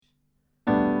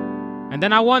And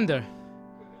then I wonder.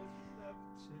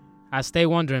 I stay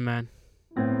wondering, man.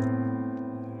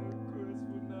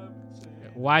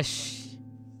 Why?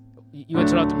 You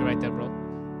interrupted me right there, bro.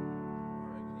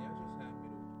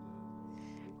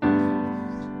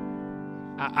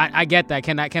 I get that.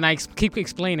 Can I keep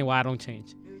explaining why I don't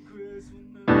change?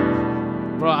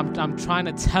 Bro, I'm trying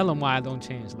to tell him why I don't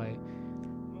change. Like,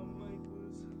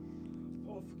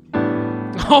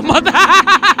 oh mother!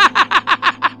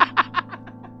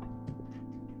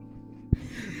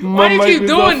 Why do you keep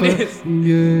doing this?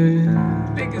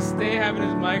 Yeah. Nigga, stay having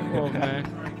his mic off,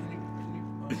 man.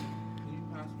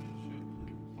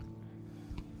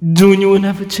 Junior will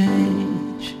never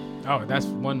change. Oh, that's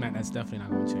one man that's definitely not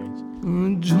gonna change.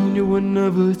 Junior will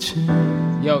never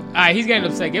change. Yo, alright, he's getting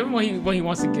upset. Give him what he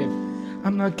wants to give.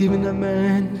 I'm not giving that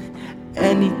man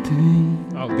anything.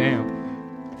 Oh, damn.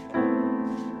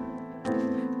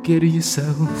 Get it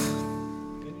yourself.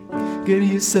 Get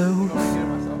it yourself.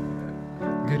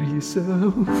 Get it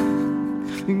yourself.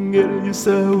 Get it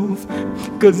yourself.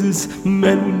 Cause this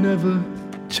man will never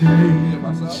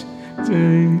change.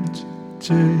 Change.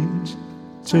 Change.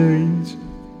 Change.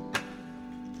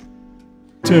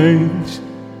 Change.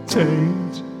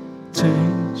 Change.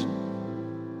 Change.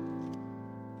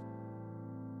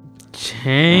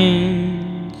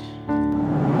 Change.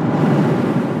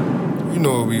 You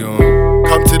know what we on.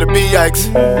 Come to the BX,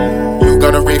 you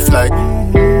gonna reflect.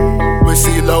 We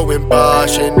see Low and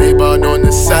Bosh and Neighbon on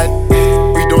the set.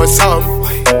 We doing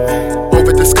something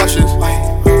over discussions.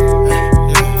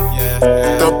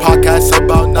 The podcast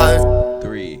about nothing.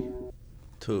 3,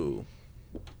 2,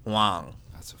 1.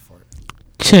 That's a fart.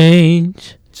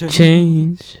 Change.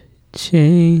 Change.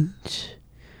 Change.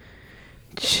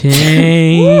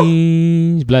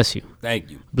 Change. Bless you. Thank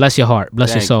you. Bless your heart.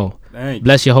 Bless your soul. Thank you.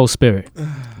 Bless your whole spirit.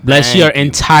 Bless Thank your you.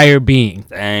 entire being.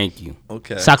 Thank you.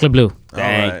 Okay. Sacre bleu.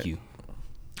 Thank right. you.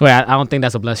 Wait, I don't think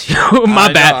that's a bless you.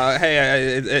 My bad.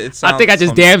 Hey, it I think I just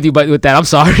sounds damned you, but with that, I'm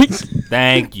sorry.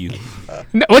 Thank you.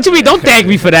 What you mean? Don't thank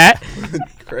me for that.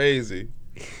 crazy.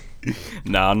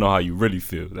 Nah, I know how you really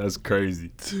feel. That's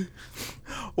crazy.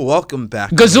 Welcome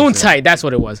back. Gazoon amazing- tight. That's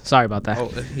what it was. Sorry about that. Oh,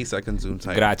 he said Gazoon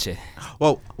tight. Grazie.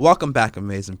 Well, welcome back,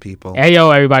 amazing people. Hey, yo,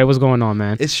 everybody. What's going on,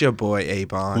 man? It's your boy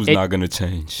Abon. Who's not gonna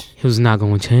change? Who's not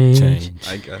going to change? Change.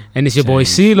 I guess. And it's your boy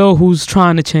Change. CeeLo who's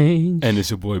trying to change. And it's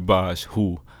your boy Bosh,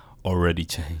 who already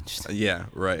changed. Yeah,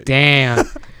 right. Damn.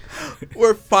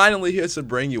 We're finally here to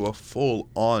bring you a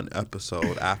full-on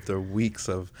episode after weeks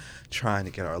of trying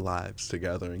to get our lives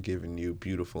together and giving you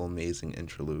beautiful, amazing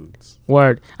interludes.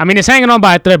 Word. I mean, it's hanging on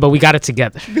by a thread, but we got it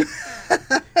together.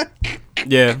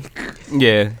 Yeah.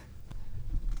 Yeah.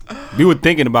 We were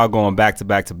thinking about going back to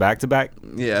back to back to back,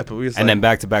 Yeah, but we was and like, then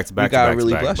back to back to we back to gotta back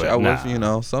really to back. bless you. but I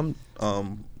nah, was, some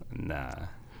Nah.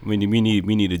 We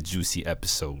need a juicy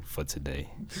episode for today.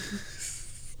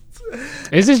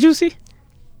 Is this juicy?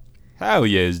 Hell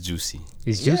yeah, it's juicy.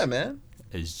 It's juicy. yeah, man.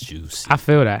 It's juicy. I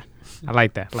feel that. I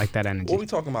like that. I like that energy. What we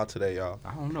talking about today, y'all?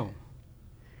 I don't know.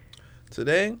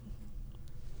 Today,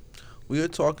 we are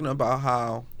talking about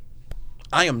how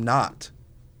I am not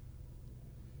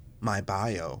my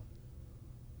bio.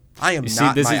 I am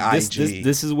not my IG.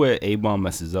 This is where A-Bomb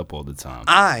messes up all the time.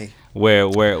 I Where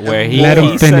he Let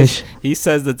him he finish. He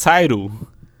says the title.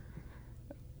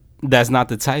 That's not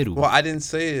the title. well, I didn't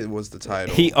say it was the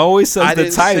title. He always says I the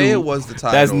didn't title. say it was the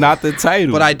title. That's not the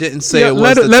title. But I didn't say Yeah, it was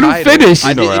let the him title. finish. I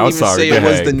You know didn't what, I'm even sorry. say Go it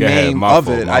was ahead, the go ahead. name My of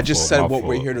fault, it. my I just fault, said my what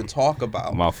we're fault. here to talk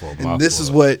about. My fault. And this is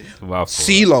what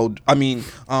CeeLo,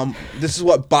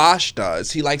 what Bosh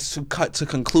does. He likes to cut to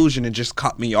conclusion and just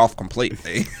cut me off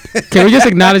completely. Can we just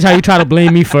acknowledge how you try to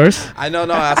blame me first? I know,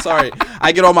 no, I'm sorry.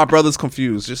 I get all my brothers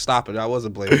confused. Just stop it. I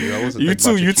wasn't blaming you. I wasn't. You thinking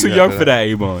about too. your You too cute young after for that,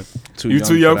 A-Bomb. Too You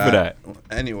too young for that.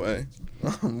 Anyway.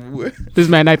 This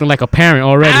man acting like a parent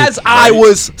already. As I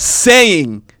was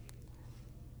saying,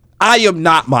 I am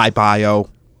not my bio.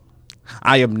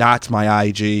 I am not my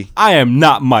IG. I am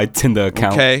not my Tinder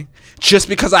account. Okay? Just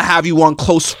because I have you on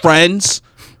close friends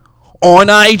on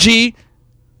IG,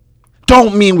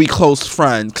 don't mean we close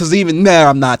friends. Because even there,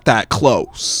 I'm not that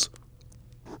close.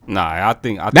 Nah, I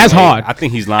think That's hard. I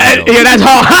think he's lying. Though. Yeah, that's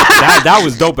hard. that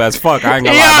was dope as fuck. I ain't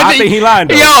gonna lie. Yo, But I think he lying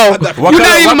though. Yo, What you're not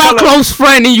color- even what my color- close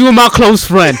friend, and you my close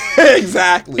friend.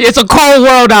 Exactly. It's a cold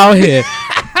world out here.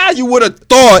 You would have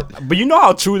thought. But you know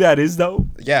how true that is though.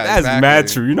 Yeah, that's exactly. mad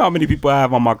true. You know how many people I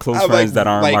have on my close I like- friends that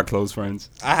aren't like- my close friends.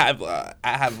 I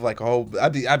have like a whole.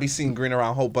 I be seeing green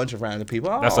around a whole bunch of random people.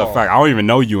 That's a fact. I don't even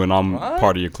know you, and I'm What?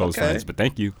 part of your close Okay. friends. But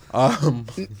thank you.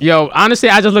 Yo, honestly,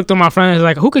 I just looked at my friends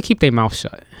like, who could keep their mouth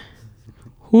shut?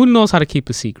 Who knows how to keep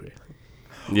a secret?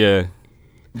 Yeah,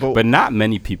 but not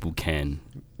many people can.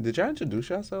 Did y'all introduce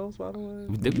yourselves, by the way?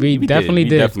 We definitely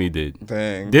did. We definitely did.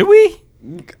 Dang. Did we?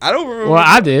 I don't remember. Well,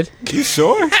 I did. You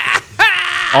sure?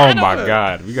 Oh my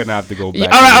God, we're gonna have to go back.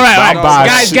 All right. Bye-bye.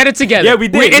 Guys, get it together. Yeah, we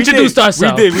did. We introduced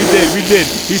ourselves. We did.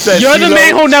 He said, You're the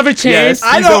man who'll never change. Yes,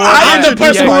 I he's know, one I'm the that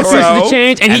person who introduced refuses myself. to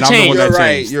change, and he I'm the one changed. that You're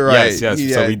right, changed. you're right. Yes. So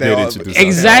Yeah, we they did all- introduce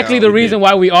Exactly ourselves. the We reason did.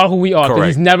 why we are who we are, because Correct.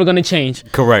 he's never gonna change.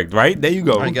 Correct, right? There you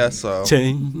go. I guess so.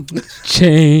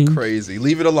 Change. Crazy.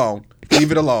 Leave it alone.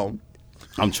 Leave it alone.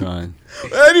 I'm trying.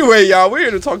 Anyway, y'all, we're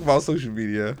here to talk about social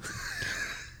media.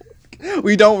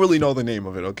 We don't really know the name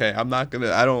of it, okay? I'm not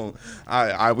gonna.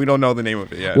 We don't know the name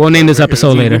of it yet. We'll name this We're here to-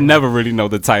 episode later. We never really know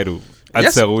the title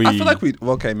Yes, until we. I feel like we.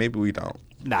 Okay, maybe we don't.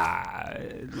 Nah.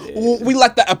 We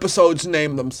let the episodes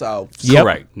name themselves. Yep.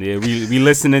 Correct. Yeah, we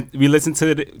listen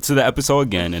to the episode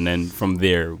again, and then from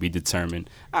there we determine.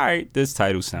 All right, this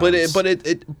title sounds.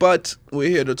 But we're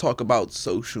here to talk about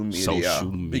social media, Social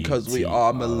because we media.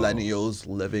 are millennials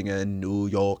living in New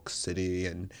York City,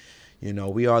 and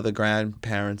we are the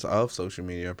grandparents of social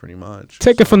media, pretty much.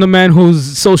 Take it from the man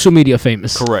who's social media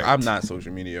famous. Correct. I'm not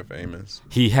social media famous.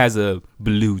 He has a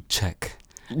blue check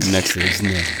next to his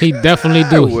name. He definitely I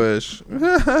do. wish.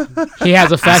 He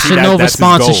has a Fashion that- Nova that's his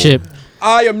goal. sponsorship.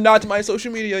 I am not my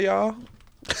social media, y'all.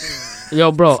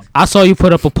 Yo, bro, I saw you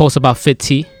put up a post about Fit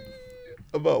Tea.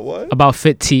 About what? About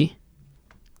Fit Tea.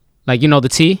 Like, the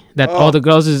tea that all the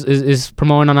girls is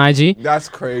promoting on IG. That's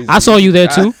crazy. I saw you there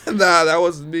too. Nah, that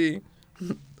wasn't me.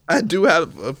 I do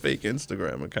have a fake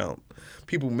Instagram account.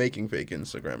 People making fake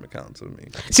Instagram accounts of me.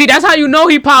 See, that's how you know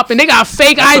he popping. They got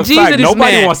fake That's a IGs fact. of this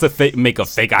Nobody man. wants to make a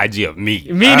fake IG of me.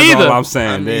 Me That's neither. all I'm saying.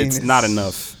 I mean, it's not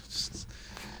enough.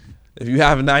 If you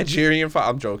have a Nigerian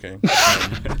I'm joking.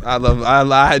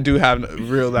 I do have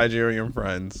real Nigerian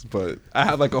friends, but I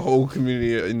have like a whole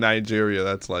community in Nigeria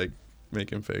that's like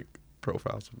making fake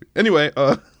profiles of me. Anyway,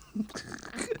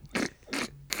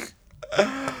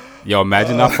 Yo,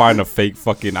 imagine I find a fake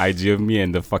fucking IG of me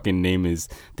and the fucking name is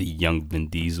the Young Vin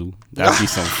Diesel. That'd be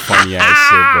some funny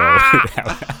ass shit,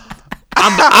 bro.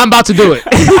 I'm about to do it.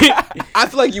 I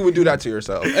feel like you would do that to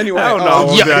yourself. Anyway, I don't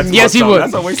know. Yeah, That's yes, he fucked up. would.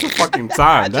 That's a waste of fucking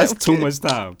time. That's too much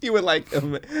time. he would like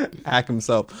hack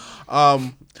himself.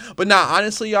 But nah,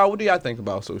 honestly, y'all, what do y'all think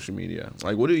about social media?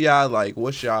 Like, what do y'all like?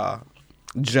 What's y'all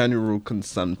general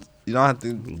consent? You don't have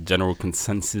to General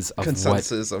consensus of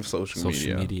consensus of what social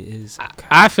social media. media is. Okay.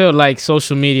 I feel like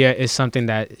social media is something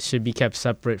that should be kept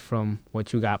separate from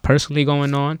what you got personally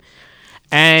going on,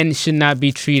 and should not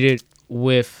be treated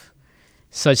with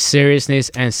such seriousness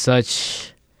and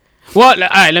such. Well, all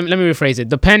right, let me rephrase it.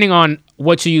 Depending on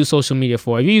what you use social media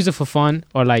for, if you use it for fun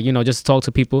or like just to talk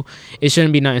to people, it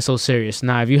shouldn't be nothing so serious.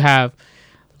 Now, if you have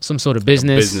some sort of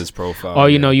business profile, or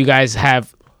yeah. you guys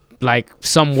have like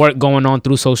some work going on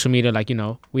through social media, like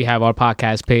we have our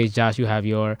podcast page. Josh, you have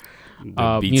your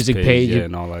The Beats music page. yeah,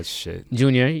 and all that shit.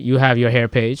 Junior, you have your hair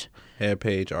page. Hair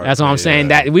page. Art That's what I'm page, saying.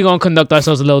 yeah. That we're gonna conduct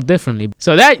ourselves a little differently.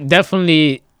 So that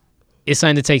definitely is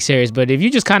something to take serious. But if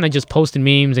you just kind of just posting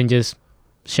memes and just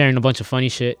sharing a bunch of funny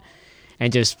shit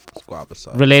and just Squab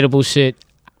aside. relatable shit,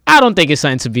 I don't think it's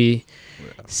something to be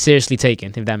seriously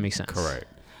taken. If that makes sense. Correct.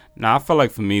 Now, I feel like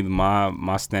for me,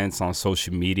 my stance on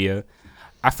social media,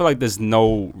 I feel like there's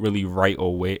no really right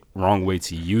or wrong way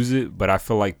to use it, but I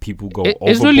feel like people go overboard.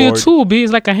 It's really a tool, B.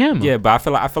 It's like a hammer. Yeah, but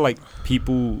I feel like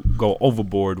people go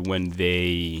overboard when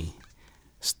they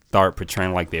start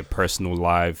portraying like their personal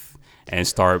life and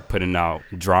start putting out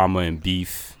drama and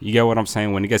beef. You get what I'm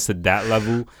saying? When it gets to that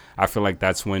level, I feel like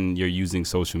that's when you're using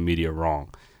social media wrong.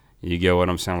 You get what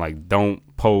I'm saying? Like, don't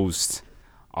post,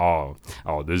 oh,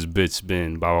 this bitch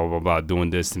been blah, blah, blah, blah, doing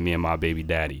this to me and my baby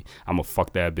daddy. I'm gonna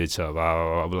fuck that bitch up, blah,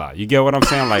 blah, blah, blah. You get what I'm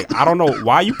saying? Like, I don't know.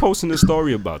 Why are you posting a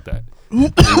story about that? You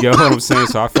get what I'm saying?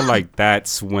 So I feel like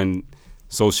that's when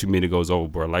social media goes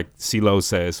overboard. Like CeeLo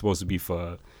said, it's supposed to be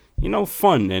for,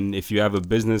 fun. And if you have a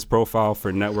business profile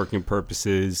for networking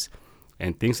purposes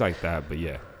and things like that. But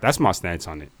yeah, that's my stance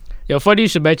on it. Yo, funny you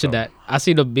should mention that. I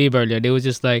see the beef earlier. They was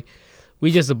just like,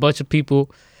 we just a bunch of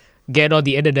people getting on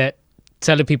the internet,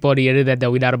 telling people on the internet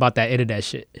that we not about that internet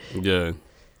shit. Yeah.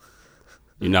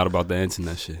 You're not about the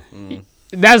internet shit.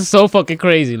 That's so fucking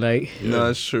crazy. Like, No,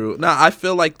 that's true. No, I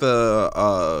feel like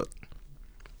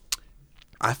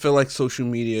social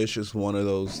media is just one of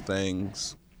those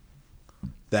things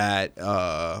that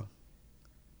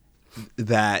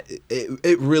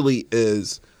it really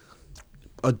is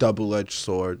a double-edged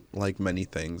sword, like many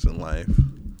things in life.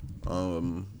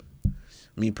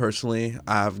 Me personally,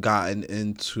 I have gotten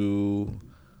into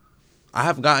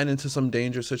some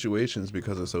dangerous situations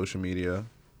because of social media.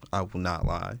 I will not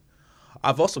lie.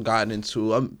 I've also gotten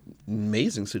into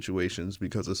amazing situations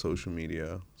because of social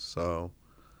media. So,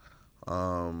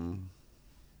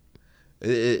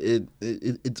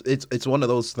 It's one of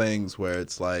those things where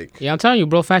it's like, Yeah, I'm telling you,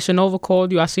 bro. Fashion Nova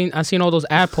called you. I seen all those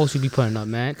ad posts you be putting up,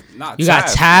 man. Not You got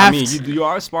Taft. Taft. I mean, you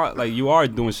are smart. Like you are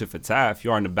doing shit for Taft.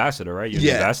 You are an ambassador, right? You're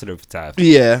Yeah. an ambassador for Taft.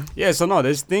 yeah, Yeah, so no,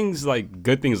 there's things like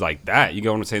good things like that. You get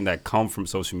what I'm saying? That come from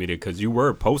social media because you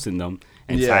were posting them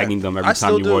and Yeah. tagging them every I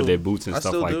time you still wore do. their boots and I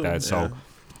stuff still like do, that. So yeah.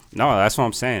 no, that's what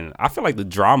I'm saying. I feel like the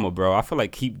drama, bro. I feel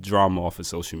like keep drama off of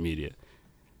social media.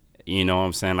 You know what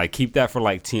I'm saying? Like keep that for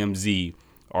like TMZ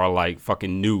or like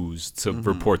fucking news to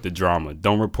report the drama.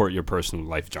 Don't report your personal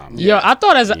life drama. Yo, I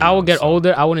thought as I know, would get so-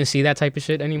 older, I wouldn't see that type of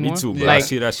shit anymore. Me too, bro. I Like,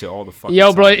 see that shit all the fucking yo,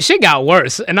 time. bro, shit got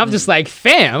worse, and I'm just like,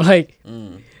 fam, like,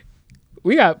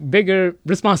 we got bigger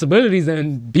responsibilities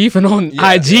than beefing on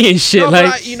IG and shit. No,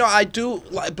 like, but I do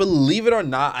like, believe it or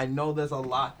not, I know there's a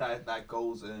lot that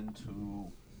goes into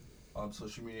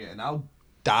social media, and I'll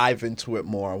dive into it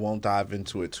more. I won't dive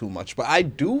into it too much, but I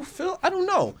do feel, I don't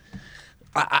know.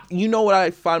 You know what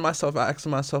I find myself asking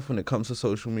myself when it comes to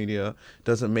social media?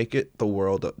 Does it make the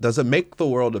world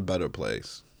a better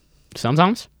place?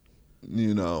 sometimes.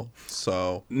 You know,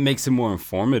 so Makes it more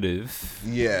informative.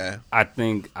 yeah, I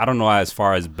think I don't know as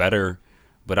far as better,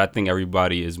 but I think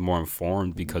everybody is more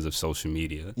informed because of social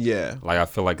media. yeah. Like I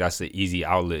feel like that's the easy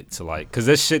outlet to like, cause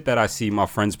there's shit that I see my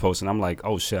friends posting. I'm like,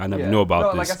 oh shit, I never knew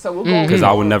about this. Like I said, we'll go Because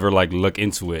I would never like look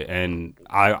into it, and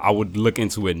I would look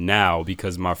into it now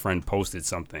because my friend posted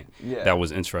something Yeah. that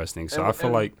was interesting. So I feel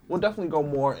like we'll definitely go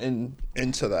more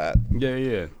into that.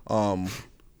 yeah.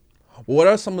 What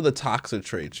are some of the toxic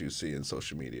traits you see in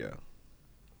social media?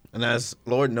 And as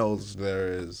Lord knows, there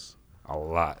is A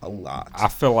lot. a lot. I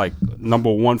feel like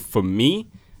number one for me,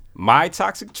 my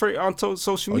toxic trait on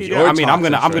social media. your I mean, I'm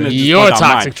gonna toxic trait. just Your point out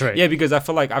toxic mine. trait. Yeah, because I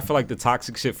feel like the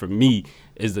toxic shit for me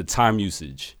is the time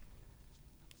usage.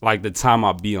 Like the time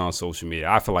I'll be on social media,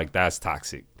 I feel like that's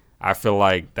toxic. I feel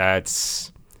like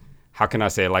that's, how can I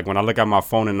say it? Like when I look at my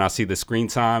phone and I see the screen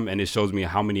time and it shows me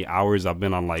how many hours I've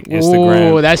been on like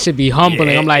Instagram. Ooh, that should be humbling.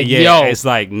 Yeah, I'm like, yeah, yo, it's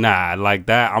like nah, like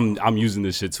that. I'm using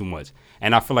this shit too much,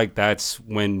 and I feel like that's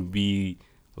when we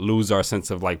lose our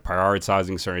sense of like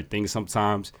prioritizing certain things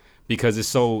sometimes because it's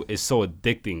so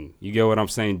addicting. You get what I'm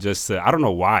saying? I don't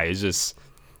know why. It's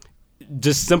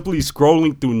just simply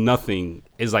scrolling through nothing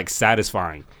is like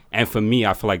satisfying, and for me,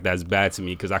 I feel like that's bad to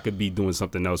me because I could be doing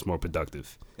something else more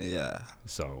productive. Yeah.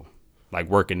 So, like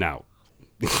working out.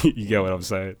 You get what I'm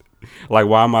saying? Like,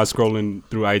 why am I scrolling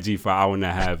through IG for an hour and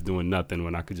a half doing nothing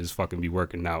when I could just fucking be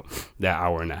working out that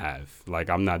hour and a half? Like,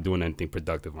 I'm not doing anything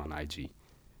productive on IG.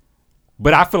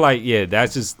 But I feel like, yeah,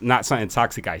 that's just not something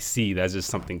toxic I see. That's just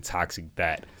something toxic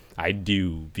that I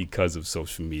do because of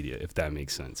social media, if that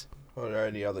makes sense. Are there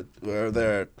any other? Are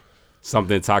there?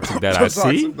 Something toxic that I Toxic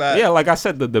see. that- Yeah, like I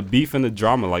said, the beef and the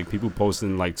drama, like people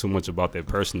posting like too much about their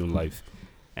personal life.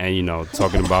 And, you know,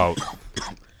 talking about,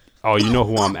 oh, you know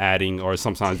who I'm adding, or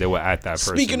sometimes they will add that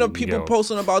person. Speaking of people Yo,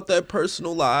 posting about their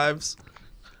personal lives,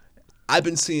 I've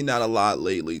been seeing that a lot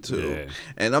lately too. Yeah.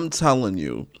 And I'm telling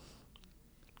you,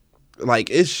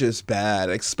 like, it's just bad,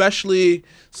 especially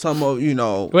some of,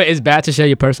 wait, it's bad to share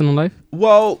your personal life.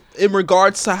 well, in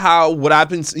regards to what I've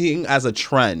been seeing as a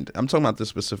trend. I'm talking about this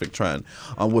specific trend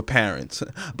with parents,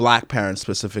 black parents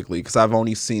specifically, because I've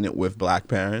only seen it with black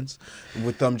parents,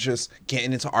 with them just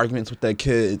getting into arguments with their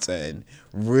kids and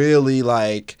really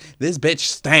like, this bitch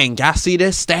stank. I see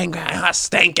this stank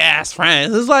ass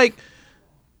friends. It's like,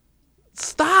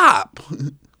 stop.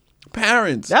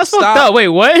 Parents, That's stop. fucked up. Wait,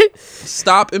 what?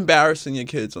 Stop embarrassing your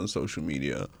kids on social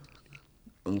media.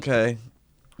 Okay?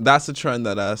 That's a trend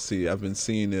that I see. I've been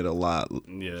seeing it a lot.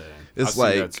 Yeah. It's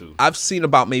I've seen that like, too. I've seen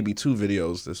about maybe 2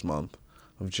 videos this month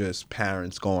of just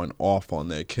parents going off on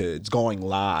their kids, going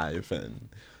live and,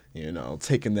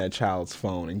 taking their child's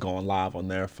phone and going live on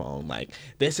their phone. Like,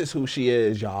 this is who she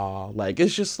is, y'all. Like,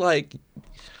 it's just like,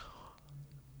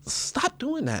 stop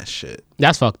doing that shit.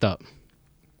 That's fucked up.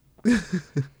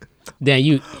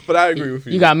 Then But I agree with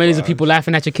you. you got millions of people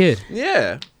laughing at your kid.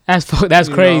 Yeah. That's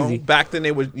You crazy. know, back then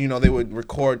they would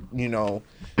record,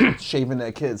 shaving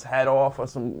their kid's head off or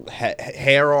some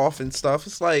hair off and stuff.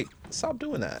 It's like, stop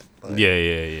doing that. Like, Yeah.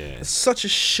 It's such a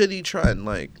shitty trend.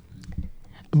 Like,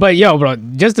 But yo, bro,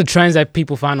 just the trends that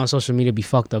people find on social media be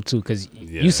fucked up too. Cause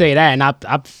Yeah. you say that, and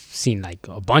I've seen like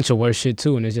a bunch of worse shit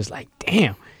too, and it's just like,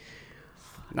 damn,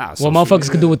 Nah, what social motherfuckers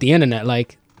media, could do with the internet.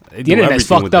 Like, they the do internet's everything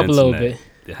fucked with the up a little internet.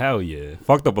 bit, Hell yeah.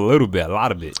 Fucked up a little bit. A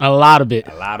lot of it. a lot of it.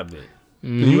 A lot of it. do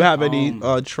you have any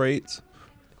traits?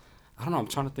 I don't know. I'm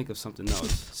trying to think of something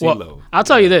else. Well, CeeLo. I'll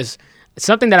tell you this: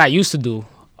 something that I used to do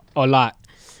a lot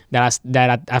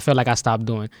that I feel like I stopped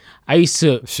doing. I used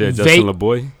to Shit, Justin vape.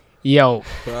 LeBoy. Yo,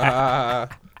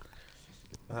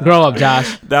 Grow up,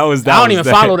 Josh. That was. I don't even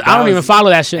follow. I don't even follow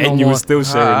that shit no And you more. were still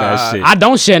sharing that shit. I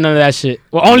don't share none of that shit.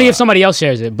 Well, only if somebody else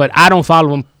shares it. But I don't follow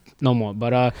them no more.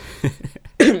 But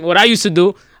what I used to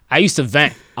do, I used to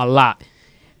vent a lot,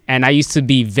 and I used to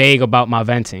be vague about my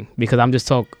venting because I'm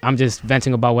just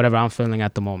venting about whatever I'm feeling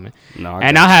at the moment. No,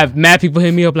 And I'll have mad people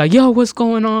hit me up like, "Yo, what's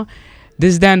going on?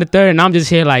 This, that, and the third," and I'm just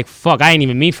here like, "Fuck, I ain't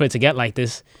even mean for it to get like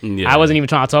this. Yeah. I wasn't even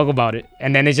trying to talk about it."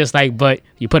 And then it's just like, but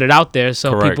you put it out there,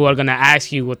 so Correct. people are gonna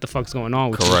ask you what the fuck's going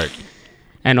on with you Correct.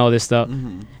 and all this stuff.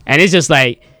 And it's just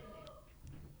like,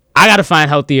 I gotta find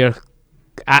healthier.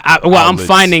 I'm Outlets.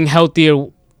 finding healthier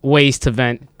ways to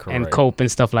vent and Correct. cope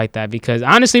and stuff like that. Because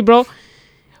honestly, bro,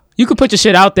 you could put your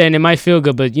shit out there and it might feel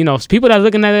good, but you know, people that are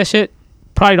looking at that shit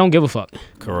probably don't give a fuck.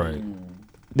 Correct.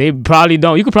 They probably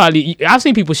don't. You could probably. I've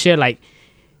seen people share like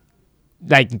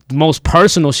most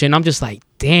personal shit, and I'm just like,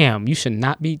 damn, you should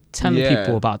not be telling Yeah.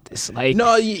 people about this. Like, No,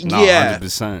 No, yeah.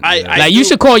 100%. I- yeah. like you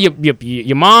should call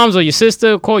your moms or your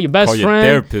sister, call your best Call your friend.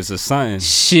 therapist or something.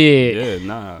 Shit. Yeah,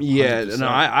 nah. Yeah, 100%. no,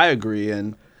 I agree,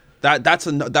 and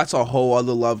that's a whole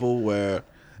other level where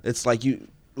it's like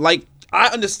I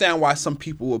understand why some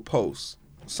people would post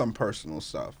some personal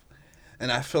stuff,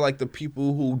 and I feel like the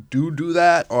people who do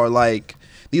that are like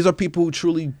these are people who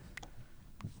truly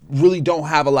really don't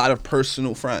have a lot of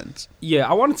personal friends. Yeah,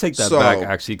 I want to take that So, back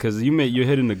actually because you're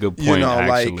hitting a good point you know,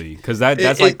 like, actually because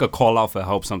that's like a call out for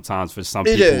help sometimes for some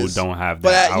It people is, who don't have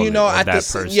but that outlet you know, or at that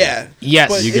the person. yeah, Yes.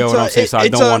 but You get it's what I'm saying? So I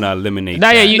don't want to to. eliminate Nah,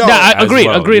 that. yeah, you, No, nah, I as agree.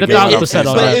 well. Agreed. You get what I'm 1,000% saying?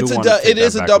 on So that. I But do it's wanna take it that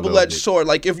is a back a little double-edged bit. sword.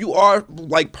 Like if you are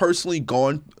like personally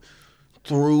going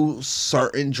through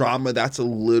certain drama that's a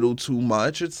little too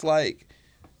much, it's like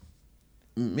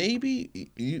maybe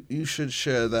you should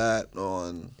share that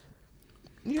on.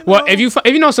 Well, if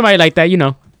you know somebody like that, you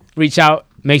know, reach out,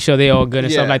 make sure they all good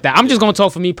and Yeah. stuff like that. I'm just gonna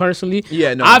talk for me personally.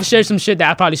 Yeah, no. I've shared some shit that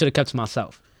I probably should have kept to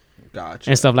myself Gotcha.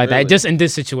 and stuff like Really? that, just in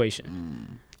this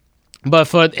situation.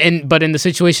 But in the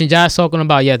situation Josh talking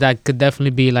about, yeah, that could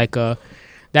definitely be like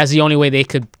that's the only way they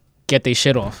could get their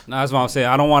shit off. No, that's what I'm saying.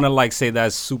 I don't want to like say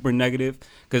that's super negative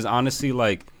because honestly,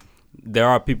 like there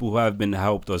are people who have been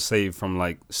helped or saved from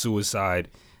like suicide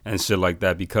and shit like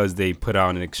that because they put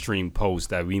out an extreme post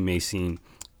that we may seem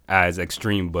as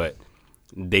extreme, but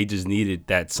they just needed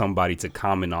that somebody to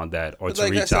comment on that or But to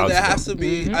like I reach said, out there to has them. to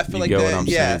be. I feel You like get that. what I'm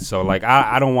Yeah. saying? So like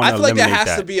I don't want I to feel like there eliminate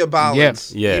has that. to be a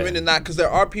balance, Yeah. even in that, because there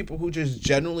are people who just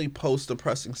generally post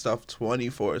depressing stuff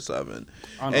 24/7,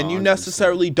 I know, and you 100%.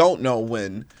 necessarily don't know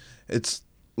when it's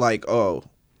like, oh,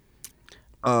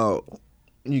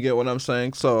 you get what I'm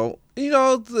saying. So you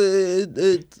know,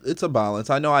 it's a balance.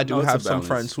 I know I do No, it's a have some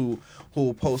balance. friends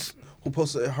who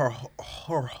posted her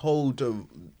whole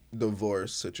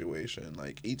divorce situation.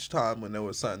 Like each time when there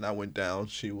was something that went down,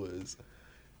 she was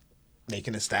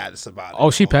making a status about it.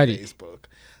 Oh, she on petty. Facebook.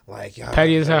 Like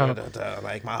Petty as hell.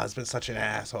 Like my husband's such an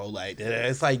asshole. Like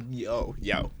it's like yo.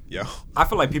 I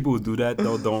feel like people who do that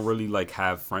though don't really like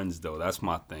have friends though. That's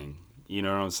my thing. You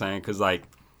know what I'm saying? Because like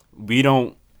we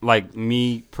don't like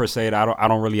me per se. I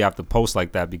don't really have to post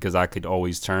like that because I could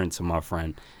always turn to my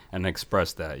friend and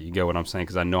express that. You get what I'm saying?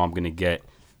 Because I know I'm gonna get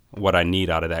what I need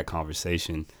out of that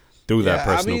conversation through that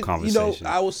personal conversation. You know,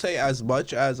 I will say as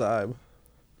much as I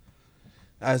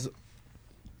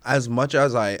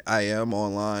am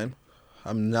online,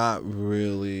 I'm not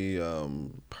really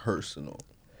personal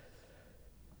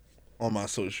on my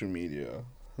social media.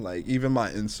 Like even my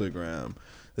Instagram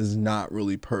is not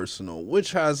really personal,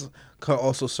 which could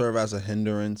also serve as a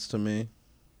hindrance to me.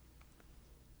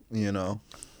 You know.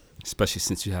 Especially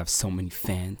since you have so many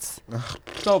fans,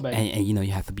 So bad. and you know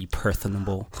you have to be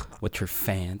personable with your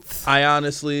fans. I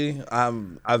honestly,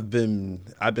 I've been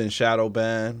shadow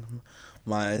banned.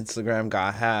 My Instagram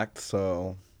got hacked,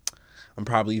 so I'm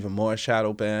probably even more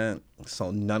shadow banned.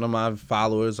 So none of my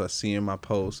followers are seeing my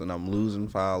posts, and I'm losing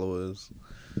followers.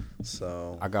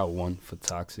 So, I got one for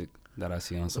toxic that I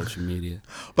see on social media.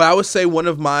 but I would say one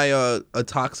of my a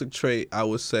toxic trait I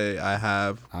would say I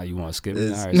have. You want to skip it?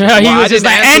 Is- All right, No, so- he Well, I was just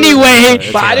didn't like, answer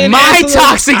anyway, But I didn't my answer the-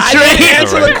 toxic I didn't trait. answer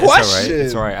It's the all right, question.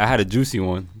 It's all right. I had a juicy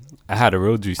one. I had a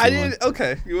real juicy I one. didn't.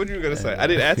 Okay, what were you gonna say? I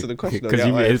didn't answer the question. Because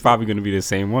it's probably going to be the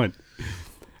same one.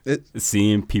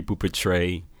 Seeing people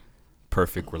portray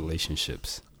perfect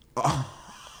relationships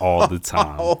all the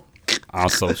time on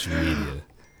social media.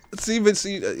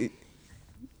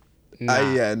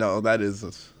 Yeah, no, that is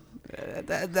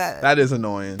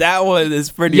annoying. That one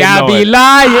is pretty Y'all be annoying.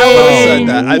 lying.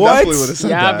 I What? definitely would have said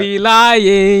Y'all that. be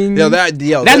lying.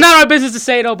 That's not our business to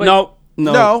say though, but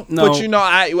No. But you know,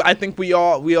 I think we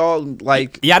all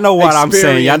like. Y'all know what I'm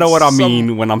saying. Y'all know what I experience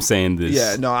mean when I'm saying this.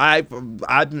 Yeah, no,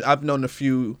 I've known a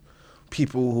few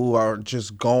people who are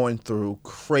just going through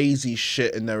crazy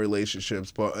shit in their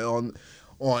relationships, but on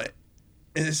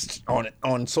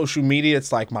social media,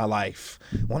 it's like my life.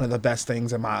 One of the best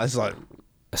things in my. It's like.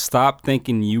 Stop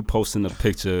thinking you posting a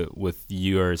picture with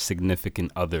your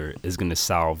significant other is gonna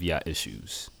solve your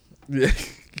issues.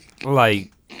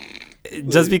 Like,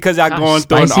 just because y'all going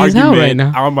through an argument, right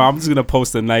now. I'm just gonna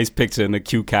post a nice picture and a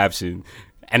cute caption,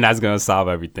 and that's gonna solve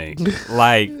everything.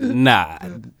 Like, nah,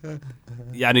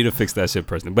 y'all need to fix that shit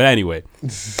personally. But anyway,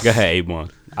 go ahead,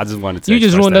 A1. I just wanted to. You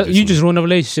just ruined a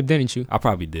relationship, didn't you? I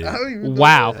probably did.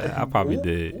 Wow. I probably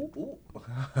did.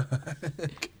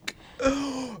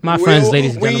 My friends,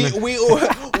 ladies and gentlemen.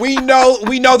 We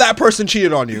know that person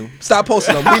cheated on you. Stop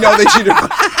posting them. We know they cheated on you.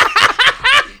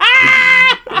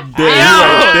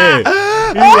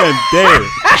 He went there.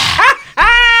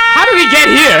 How did we get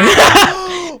here?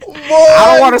 I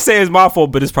don't want to say it's my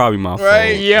fault, but it's probably my fault.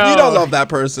 Right? Yo. You don't love that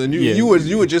person. You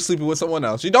were just sleeping with someone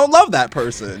else. You don't love that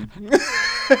person.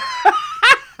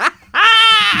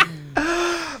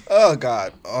 Oh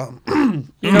God.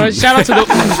 You know, shout out to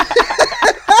the.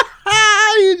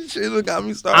 Shit got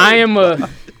me started. I am a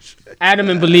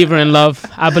adamant believer in love.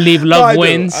 I believe love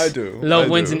wins. I do. Love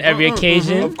wins in every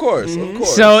occasion. Of course.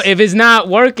 So if it's not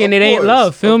working, it ain't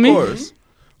love. Feel me?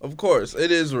 Of course.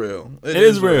 It is real. It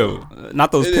is real.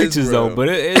 Not those It is pictures real. though, but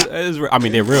it is real. I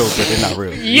mean, they're real, but they're not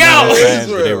real. Yo! It is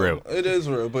They're real. real. It is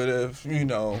real. But if you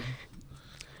know,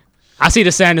 I see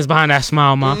the sadness behind that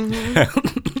smile, Ma.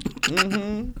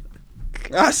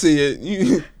 I see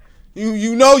it.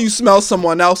 You know you smell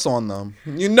someone else on them.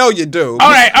 You know you do. All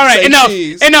right. Say Enough.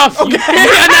 cheese. Enough. Okay. no,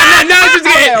 just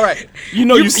get All right. You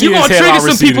know you see You his gonna hairline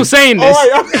trigger some people receding. saying this. All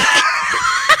right.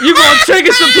 You gonna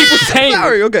trigger some people saying this.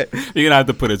 Sorry. Okay. You're gonna have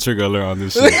to put a trigger alert on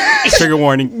this shit. Trigger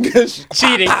warning.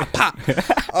 Cheating.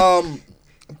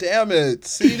 Damn it.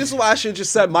 See, this is why I should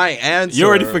just said my answer. You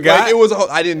already forgot? Like, it was.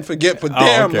 I didn't forget, but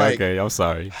damn, Okay. I'm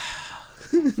sorry.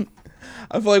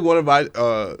 I feel like one of my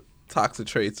toxic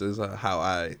traits is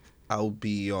how I'll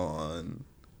be on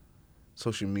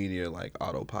social media like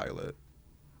autopilot.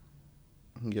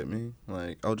 You get me?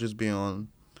 Like I'll just be on.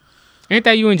 Ain't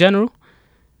that you in general?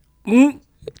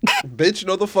 Bitch,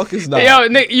 no the fuck is not. Yo,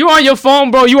 Nick, you on your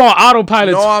phone, bro. You on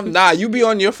autopilot. No, I'm not. You be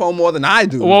on your phone more than I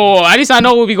do. Whoa, at least I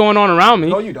know what be going on around me.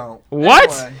 No, you don't. What?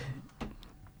 Anyway,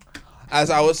 as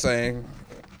I was saying,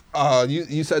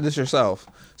 you said this yourself.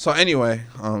 So anyway,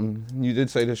 you did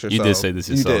say this yourself. You did say this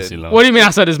yourself, You did. CeeLo. What do you mean I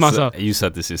said this myself? You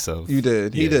said this yourself. You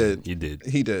did. He Yeah, did. You did.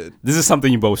 He did. This is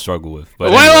something you both struggle with.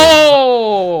 But Whoa, anyway.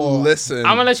 whoa. Listen.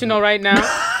 I'm gonna let you know right now.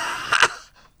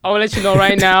 I'm gonna let you know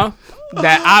right now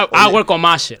that I work on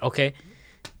my shit. Okay.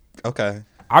 Okay.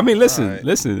 I mean, listen. All right.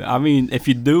 Listen. I mean, if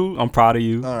you do, I'm proud of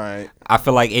you. All right. I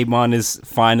feel like Amon is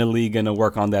finally gonna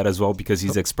work on that as well because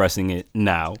he's expressing it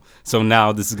now. So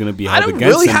now this is gonna be I held don't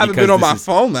against really him haven't because been on this my is-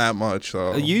 phone that much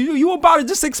though. You about to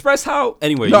just express how?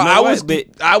 Anyway, No, you know I what? was- But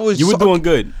I was You were talk- doing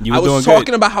good. You were I was doing talking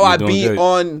good. about how You were I doing be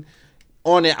good.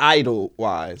 on it idle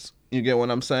wise. You get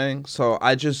what I'm saying? So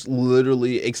I just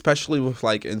literally, especially with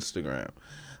like Instagram,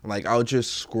 like I'll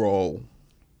just scroll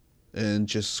and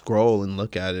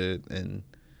look at it and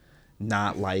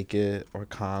not like it or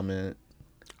comment.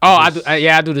 Oh, I do.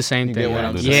 I do the same You thing. get what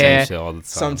I'm Do the saying? same Yeah. shit all the time.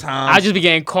 Sometimes I just be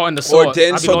getting caught in the sauce. or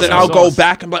then I be so lost then in I'll the go sauce.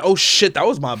 back and be like, oh shit, that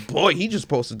was my boy. He just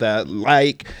posted that.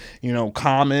 Like,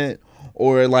 comment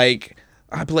or like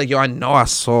I'd be like, yo, I know I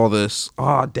saw this.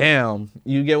 Oh damn.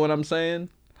 You get what I'm saying?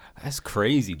 That's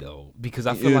crazy though, because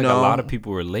I feel You like know? a lot of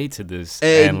people relate to this,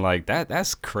 And- and like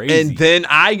that's crazy. And then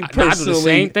I do the personally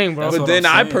same thing, bro. That's But what then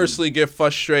I'm I saying. personally get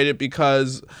frustrated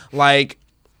because like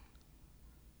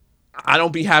I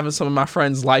don't be having some of my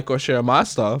friends like or share my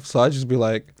stuff. So I just be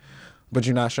like, but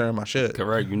you're not sharing my shit.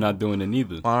 Correct, you're not doing it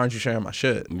neither. Why aren't you sharing my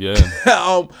shit? Yeah,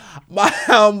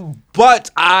 But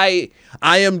I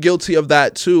am guilty of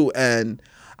that too, and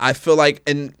I feel like,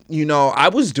 and I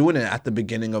was doing it at the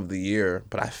beginning of the year,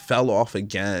 but I fell off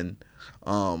again.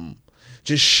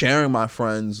 Just sharing my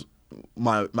friends,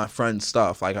 my friends'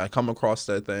 stuff. Like I come across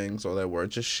their things or their work,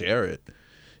 just share it,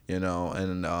 and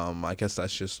I guess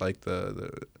that's just like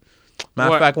the.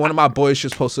 Matter of fact, one of my boys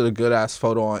just posted a good ass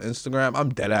photo on Instagram. I'm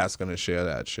dead ass gonna share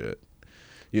that shit.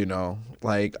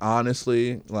 Like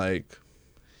honestly, like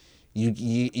you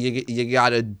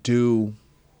gotta do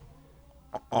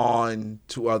on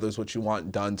to others what you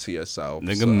want done to yourself.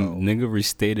 nigga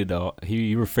restated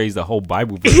he rephrased the whole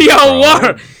Bible verse. Yo, bro.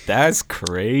 what? That's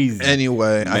crazy.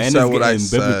 Anyway, I Man said is what I getting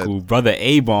said. biblical. Brother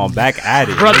A-Bomb back at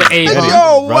it. Brother A-Bomb.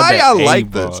 Yo, why Brother I like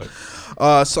A-Bomb.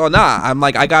 this? So I'm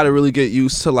like, I gotta really get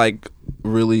used to like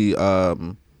really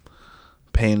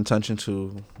paying attention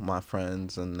to my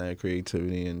friends and their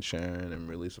creativity and sharing and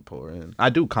really supporting. I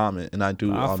do comment and I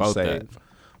do felt save, that.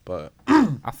 But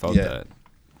I felt Yeah. that.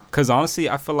 Because honestly,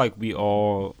 I feel like we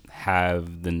all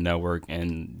have the network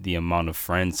and the amount of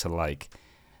friends to like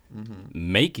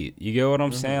make it. You get what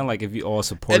I'm saying? Like if you all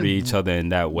supported And each other in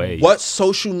that way. what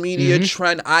social media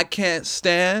trend I can't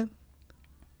stand?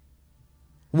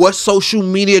 What social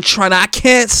media trend I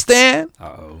can't stand?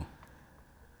 Uh-oh.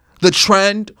 The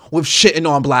trend with shitting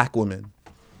on black women,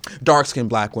 dark skinned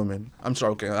black women. I'm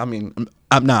joking. I mean,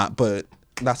 I'm not, but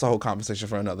that's a whole conversation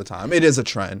for another time. It is a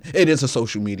trend. It is a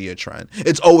social media trend.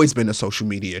 It's always been a social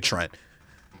media trend.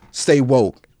 Stay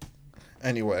woke.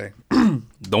 Anyway.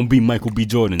 Don't be Michael B.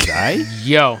 Jordan's, aight?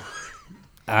 Yo,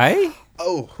 Aight?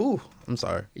 Oh, whew. I'm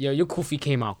sorry. your Kofi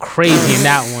came out crazy in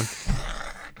that one.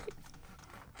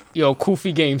 Yo,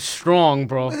 Kofi game strong,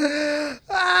 bro.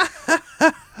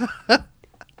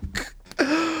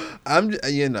 I'm,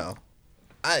 you know,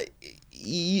 I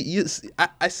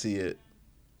see it.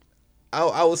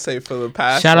 I would say for the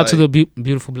past. Shout out to like, the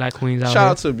beautiful black queens out shout there.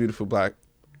 out to the beautiful black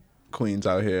queens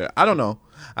out here. I don't know.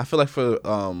 I feel like for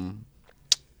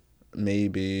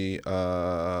maybe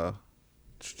I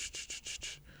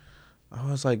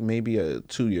was like maybe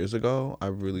 2 years ago. I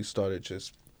really started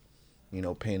just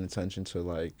paying attention to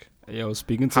like Yo,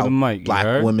 speaking to how the mic, you black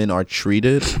heard? women are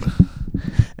treated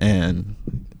and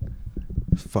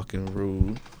fucking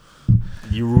rude.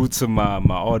 You rude to my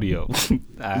audio.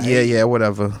 Aight? Yeah,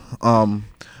 whatever.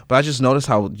 But I just noticed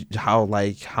how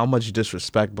much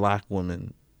disrespect black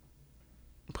women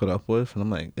put up with, and I'm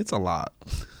like, it's a lot.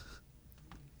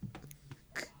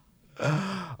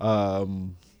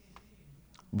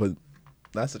 But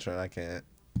that's a trend I can't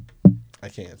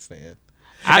stand.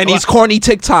 And these corny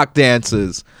TikTok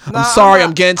dances. I'm sorry,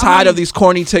 I'm getting tired of these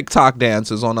corny TikTok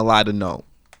dances. On a lighter note,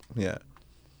 yeah.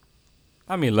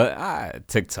 I mean,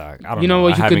 TikTok. I don't know. You know what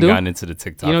you I haven't could do? gotten into the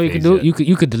TikTok. You know what you phase could do? yet.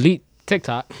 You could delete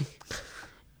TikTok,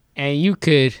 and you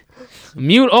could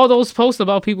mute all those posts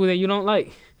about people that you don't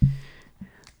like.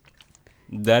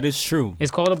 That is true. It's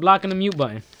called a block and a mute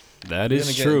button. That We're is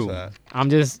gonna get true. into that.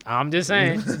 I'm just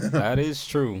saying. That is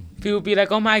true. People be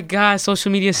like, "Oh my God,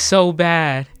 social media is so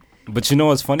bad." But you know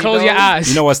what's funny? Close though? your eyes.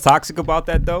 You know what's toxic about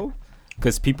that though?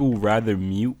 Because people rather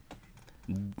mute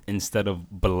instead of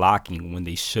blocking when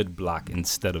they should block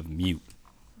instead of mute.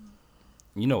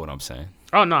 You know what I'm saying?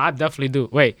 Oh no, I definitely do.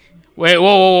 Wait,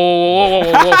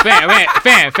 whoa, fam.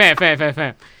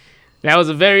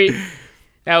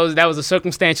 That was a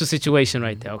circumstantial situation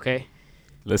right there. Okay,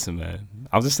 Listen, man.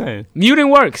 I'm just saying. muting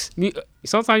works.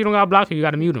 Sometimes you don't gotta block her, you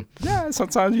gotta mute them. Yeah,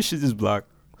 sometimes you should just block.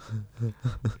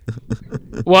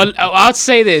 Well, I'll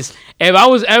say this: if I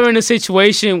was ever in a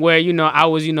situation where I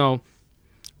was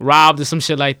robbed or some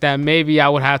shit like that, maybe I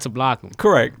would have to block them.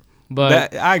 Correct.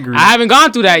 But I agree. I haven't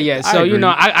gone through that yet, I so agree.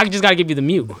 I just gotta give you the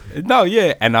mute. No,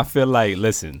 yeah, and I feel like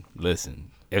listen.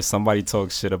 If somebody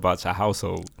talks shit about your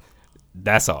household,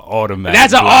 that's an automatic.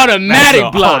 That's an block. automatic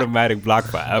That's block. Automatic block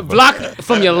forever. Block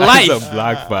from your life. That's a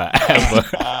block forever.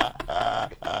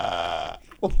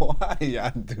 Why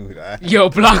y'all do that? Yo,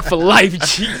 block for life,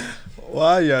 G.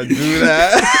 Why y'all do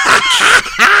that?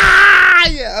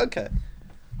 Yeah, okay.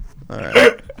 All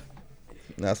right.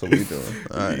 That's what we doing.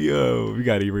 All right. Yo, we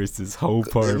gotta erase this whole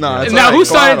part. Nah, bro. it's Now, alright, who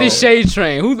started Claro. this shade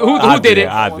train? Who I did it?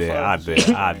 I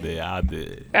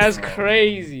did. That's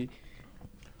crazy.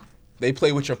 They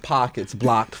play with your pockets,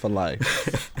 blocked for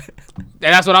life.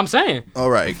 And that's what I'm saying. All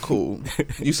right, cool.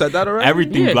 You said that already?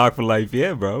 Everything Yeah. blocked for life,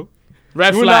 yeah, bro.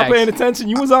 Red You were not flags. paying attention.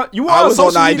 You was on. You were I on was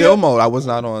on social media? ideal mode. I was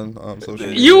not on social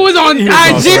media. You was on He was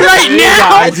IG on social- right he was now.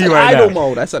 on I IG said right idle now.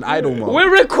 mode. I said idle mode. We're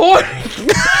recording.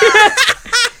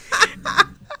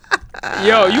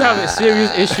 Yo, you have a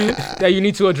serious issue that you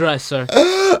need to address, sir.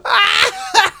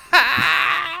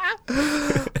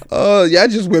 Oh, yeah, I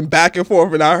just went back and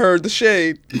forth and I heard the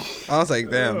shade. I was like,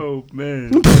 damn. Oh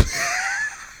man.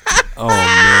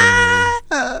 Oh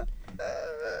man.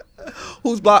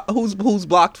 Who's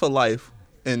blocked for life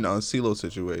in CeeLo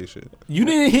situation? You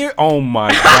didn't hear? Oh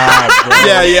my god, bro.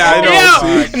 Yeah, I know.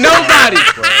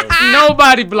 Yo,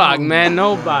 nobody blocked, man.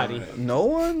 Nobody. No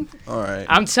one? All right.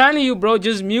 I'm telling you, bro,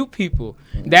 just mute people.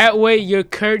 That way you're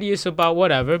courteous about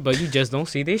whatever, but you just don't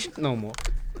see their shit no more.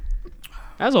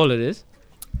 That's all it is.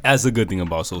 That's the good thing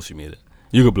about social media.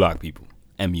 You can block people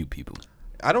and mute people.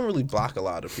 I don't really block a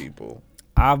lot of people.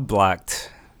 I've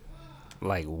blocked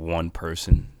like one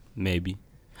person, maybe.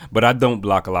 But I don't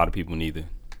block a lot of people neither.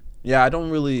 Yeah, I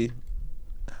don't really.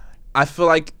 I feel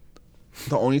like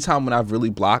the only time when I've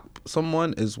really blocked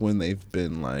someone is when they've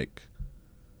been like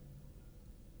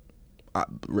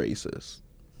racist.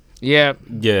 Yeah.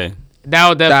 Yeah.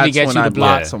 That'll definitely That's get when you I to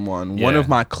block block. someone. Yeah. One of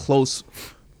my close.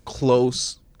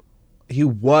 He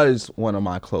was one of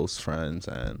my close friends,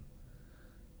 and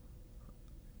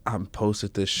I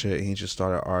posted this shit. And he just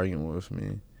started arguing with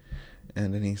me,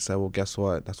 and then he said, "Well, guess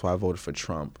what? That's why I voted for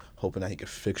Trump, hoping that he could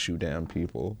fix you, damn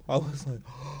people." I was like,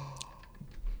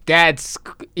 That's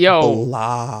yo.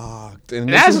 blocked. And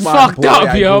That's this is my fucked boy up,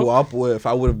 I yo. grew up with.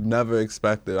 I would have never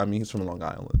expected. I mean, he's from Long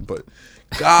Island, but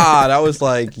God, I was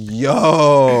like,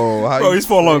 yo, how Bro, you he's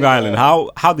from Long say Island. that?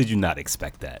 How did you not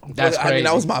expect that? That's But, crazy. I mean,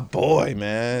 that was my boy,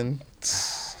 man.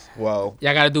 Well,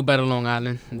 Y'all gotta do better, Long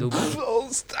Island. Do better. oh,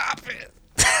 stop it.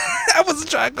 I wasn't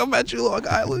trying to come at you, Long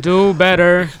Island. Do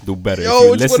better. Do better. Yo, if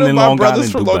you it's listen one of in my Long brothers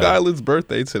Island, from do Long better. Island's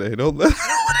birthday today. Don't let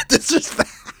disrespect.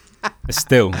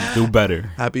 Still, do better.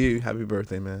 Happy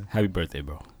birthday, man. Happy birthday,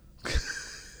 bro.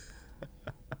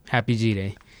 Happy G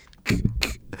Day.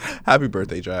 Happy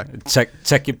birthday, Jack.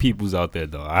 Check your peoples out there,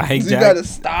 though. I hate You Jack. gotta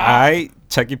stop. All right,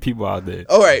 check your people out there.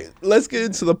 All right, let's get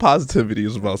into the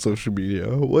positivities about social media.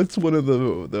 What's one of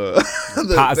the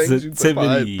things you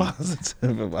Positivity. find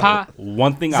positive about it?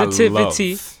 One thing I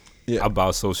Positivity. love Yeah.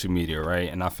 about social media, right?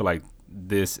 And I feel like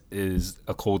this is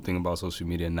a cool thing about social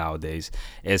media nowadays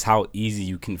is how easy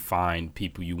you can find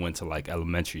people you went to like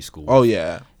elementary school. Oh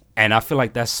yeah, And I feel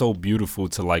like that's so beautiful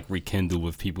to like rekindle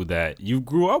with people that you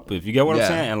grew up with. You get what Yeah. I'm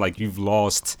saying? And like you've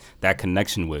lost that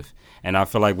connection with. And I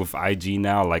feel like with IG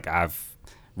now, like I've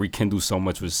rekindled so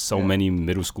much with so many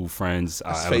middle school friends,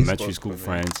 That's elementary Facebook school for me.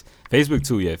 friends. Facebook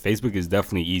too, yeah. Facebook is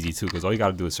definitely easy too because all you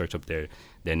got to do is search up their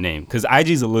name. Because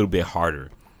IG is a little bit harder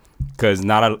because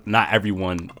not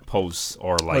everyone posts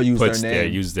or like use their puts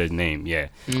name. use their name, yeah.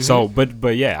 So,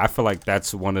 but yeah, I feel like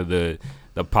that's one of the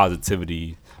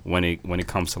positivity when it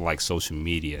comes to like social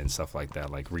media and stuff like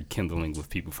that, like rekindling with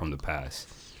people from the past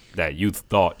that you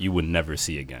thought you would never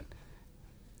see again.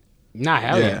 Nah,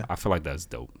 hell Yeah. yeah. I feel like that's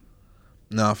dope.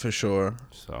 no, for sure.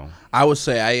 So I would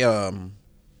say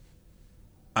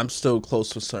I'm still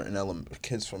close with certain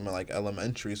kids from like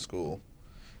elementary school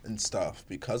and stuff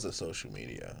because of social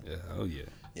media. yeah, oh yeah.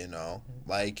 You know,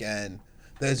 like, and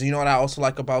there's, you know what I also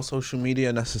like about social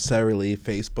media, necessarily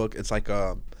Facebook, it's like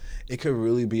it could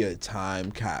really be a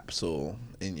time capsule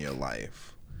in your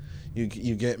life. You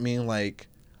get me? Like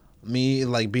me,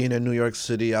 like being in New York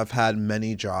City, I've had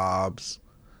many jobs,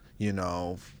 you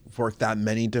know, worked at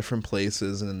many different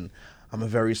places, and I'm a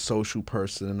very social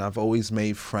person, and I've always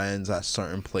made friends at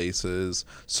certain places,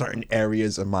 certain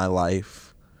areas of my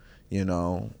life, you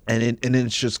know, and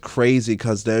it's just crazy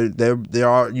because there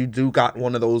are, you do got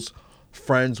one of those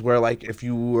friends where like if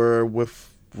you were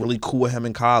really cool with him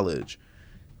in college,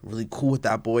 really cool with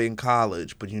that boy in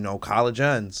college, but you know college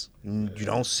ends, you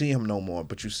don't see him no more,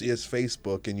 but you see his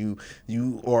Facebook and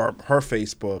you or her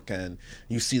Facebook, and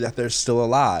you see that they're still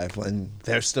alive and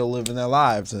they're still living their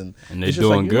lives, and And they're it's just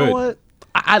doing like, you know good. what?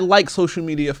 I like social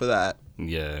media for that.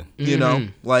 Yeah. You know,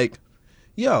 like,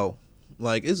 yo,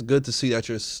 like it's good to see that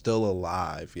you're still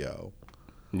alive, yo.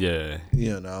 Yeah.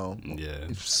 You know, Yeah.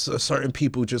 certain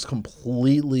people just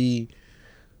completely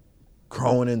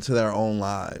growing into their own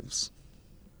lives,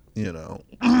 you know.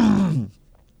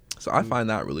 So I find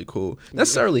that really cool.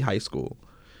 Necessarily high school.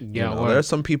 Yeah, You know, word. there's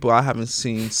some people I haven't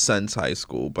seen since high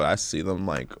school, but I see them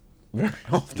like very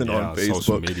often Yeah, on on social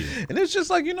Facebook, media. and it's just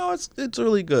like, you know, it's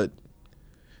really good.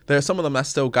 There's some of them that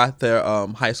still got their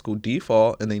high school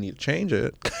default, and they need to change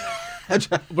it.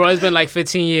 Bro, it's been like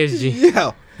 15 years, G.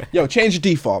 Yo, change your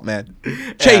default, man.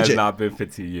 It Change has it. not been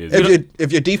 15 years.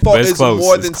 If your default But it's is close,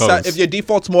 more it's than close. if your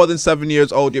default's more than 7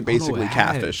 years old, you're no, basically it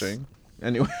has. catfishing.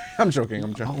 Anyway, I'm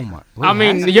joking. Oh my. I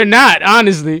mean, you're not,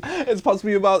 honestly. It's supposed to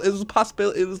be about. It was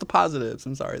possibility. It was the positives.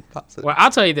 I'm sorry, the positives. Well,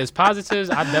 I'll tell you this. Positives,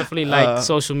 I definitely like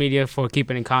social media for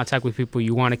keeping in contact with people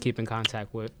you want to keep in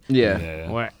contact with.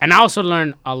 Yeah. And I also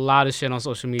learned a lot of shit on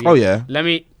social media. Oh, yeah. Let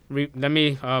me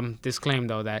disclaim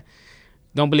though that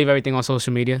don't believe everything on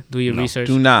social media. Do your research.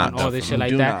 do not. on all this shit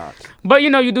like Do that. not. But you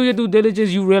know, you do your due diligence.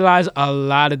 You realize a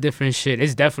lot of different shit.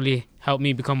 It's definitely helped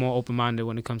me become more open minded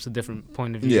when it comes to different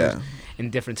point of views Yeah.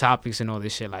 and different topics and all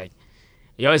this shit. Like,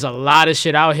 yo, there's a lot of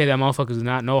shit out here that motherfuckers do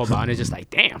not know about. And it's just like,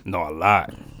 damn. No, a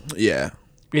lot. Yeah.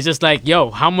 It's just like,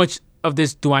 yo, how much of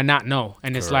this do I not know?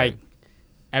 And it's Correct. like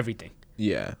everything.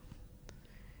 Yeah.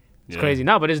 It's crazy.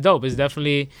 No, but it's dope. It's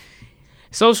definitely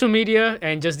social media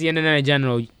and just the internet in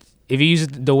general. If you use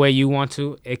it the way you want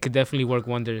to, it could definitely work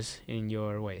wonders in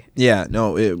your way. Yeah.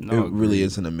 No, it No, really agreed.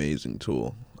 is an amazing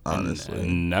tool. Honestly.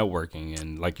 And networking,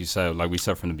 and like you said, like we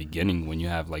said from the beginning, when you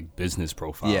have like business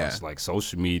profiles, Yeah. like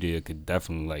social media could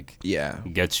definitely like Yeah.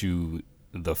 get you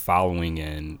the following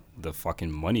and the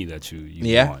fucking money that you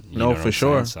Yeah. want. You No, know what for I'm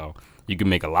sure. saying? So you can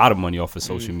make a lot of money off of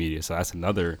social media. So that's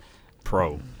another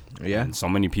pro. Yeah. And so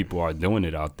many people are doing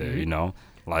it out there, you know?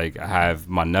 Like, I have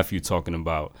my nephew talking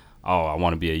about, oh, I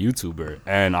want to be a YouTuber.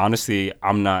 And honestly,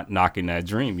 I'm not knocking that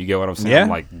dream. You get what I'm saying? Yeah. I'm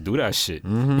like, do that shit.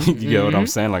 You get what I'm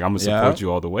saying? Like, I'm going to support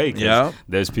you all the way. 'Cause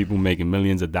there's people making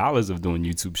millions of dollars of doing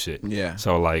YouTube shit. Yeah.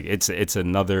 So, like, it's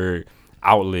another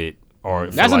outlet. Or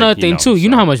for, That's like, another thing, too. You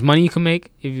know how much money you can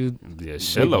make if you... Yeah,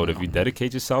 shitload. If you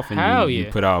dedicate yourself and Hell you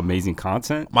yeah. put out amazing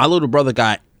content. My little brother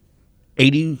got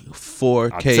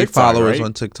 84K On TikTok, followers right?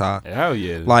 on TikTok. Hell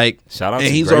yeah. Like, Shout out and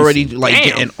to he's Grayson. already like Damn.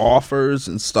 getting offers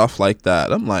and stuff like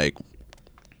that. I'm like,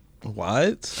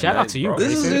 what? Shout out to you, bro.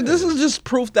 Grayson. This is just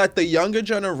proof that the younger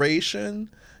generation,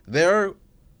 they're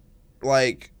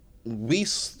like,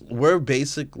 we're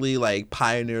basically like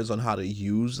pioneers on how to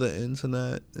use the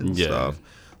internet and Yeah. stuff.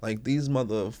 Like, these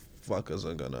motherfuckers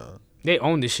are gonna. They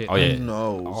own this shit. Oh, yeah. Who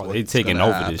knows Oh, what's they taking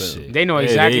gonna over this happen. shit. They know Yeah,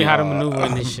 exactly they how to are. maneuver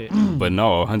in this shit. But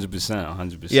no,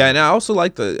 100%. Yeah, and I also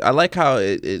like I like how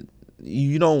it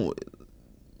you don't,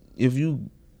 if you,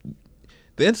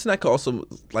 the internet can also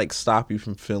like stop you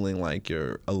from feeling like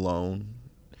you're alone.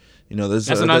 You know, there's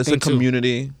That's another there's a thing, too.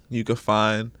 community you could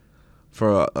find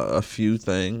for a few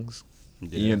things.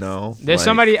 Yeah. You know, There's like-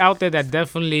 somebody out there that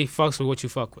definitely fucks with what you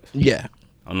fuck with. Yeah,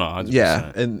 Oh, no, 100%.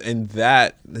 yeah, and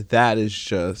that is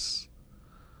just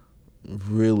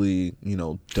really, you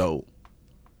know, dope.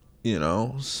 You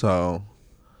know, so,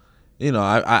 you know,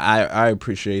 I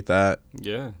appreciate that.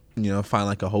 Yeah. You know, find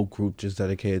like a whole group just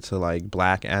dedicated to like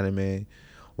black anime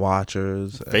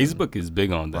watchers. and, Facebook is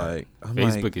big on that. like, I'm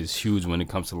Facebook like- is huge when it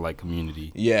comes to like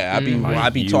community. Yeah, Like, I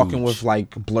be talking huge. with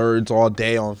like blurs all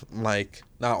day on, like,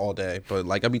 not all day, but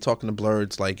like I be talking to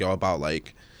blurs like, yo, about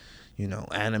like, you know,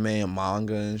 anime and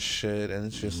manga and shit, and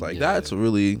it's just like, Yeah. that's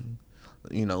really,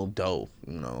 you know, dope.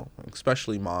 You know,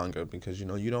 especially manga, because you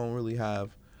know you don't really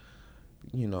have,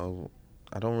 you know,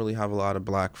 I don't really have a lot of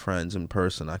black friends in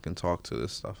person I can talk to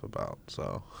this stuff about.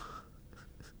 So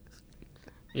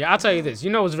Yeah, I'll tell you this. You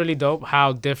know what's really dope?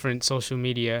 How different social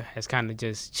media has kind of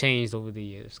just changed over the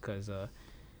years. Because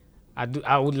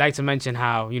I would like to mention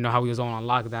how, you know, how we was on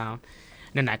lockdown.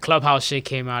 And then that Clubhouse shit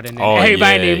came out, and then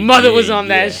everybody and their mother was on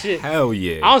that shit. Hell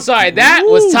yeah. I'm sorry, that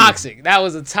was toxic. That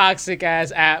was a toxic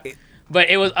ass app. But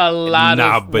it was a lot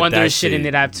of but wondrous that shit in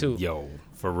that app too. Yo,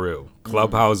 for real.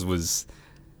 Clubhouse was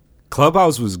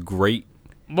great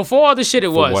Before all the shit, it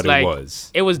for was what like it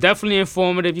was. it was definitely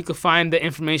informative. You could find the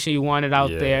information you wanted out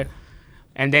Yeah. there,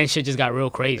 and then shit just got real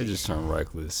It crazy. just turned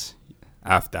reckless.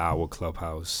 After Hour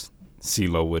Clubhouse.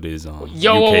 CeeLo with his Yo, UK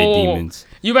whoa, whoa, whoa. Demons.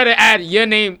 You better add your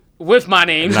name with my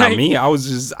name. Not like- me. I was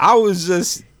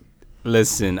just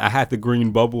listen, I had the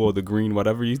green bubble or the green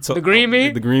whatever you took. The green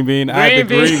bean? The green bean. I had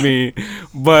the Green green bean.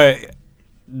 But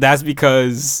that's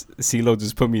because CeeLo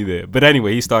just put me there. But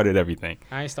anyway, he started everything.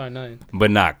 I ain't starting nothing.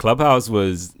 But nah, Clubhouse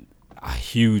was a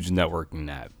huge networking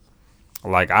app.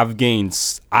 Like I've gained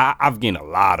a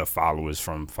lot of followers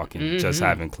from fucking just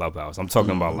having Clubhouse. I'm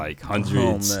talking about like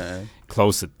hundreds,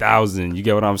 close to 1,000. You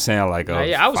get what I'm saying? Like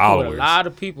Yeah, I was cool followers. with a lot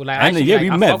of people. Like, And actually, yeah,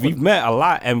 like, I fuck with we've met a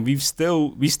lot, and we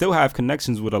still have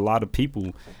connections with a lot of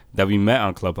people that we met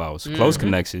on Clubhouse, close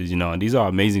connections, you know. And these are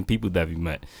amazing people that we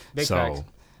met. Big so,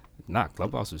 facts.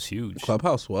 Clubhouse was huge.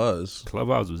 Clubhouse was.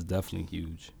 Clubhouse was definitely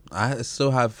huge. I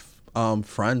still have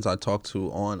friends I talk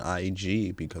to on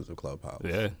IG because of Clubhouse.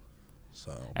 Yeah.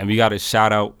 So And we got to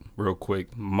shout out real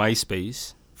quick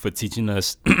MySpace for teaching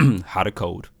us how to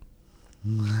code.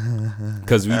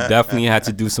 Because we definitely had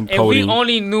to do some If we coding.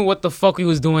 only knew what the fuck we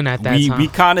was doing at that time. We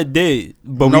kind of did,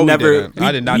 but No, we we never. didn't.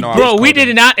 I did not know I Bro, was we coding.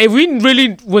 did not. If we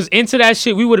really was into that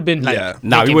shit, we would have been like, Yeah.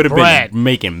 Nah, we making would have bread. been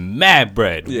making mad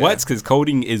bread. Yeah. What's because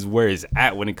coding is where it's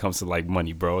at when it comes to like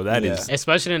money, bro. That is Yeah.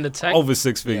 Especially in the tech. over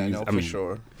six yeah, figures. no, I for mean,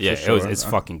 sure. yeah, For sure. it's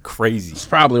fucking crazy. It's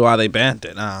probably why they banned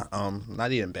it.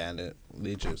 Not even banned it.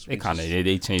 They just They kind of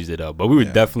they changed it up, but we were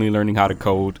definitely learning how to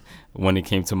code when it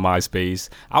came to MySpace.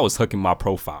 I was hooking my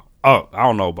profile up. I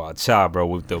don't know about y'all, bro,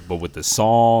 with the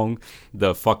song,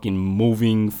 the fucking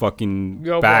moving fucking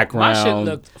Yo, bro, background. my shit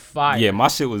looked fire. Yeah, my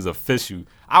shit was official.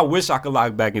 I wish I could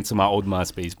log back into my old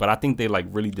MySpace, but I think they like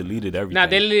really deleted everything. Nah,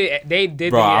 they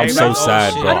did. Bro, I'm everybody- so oh,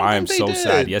 sad, shit. bro. I don't I am think so they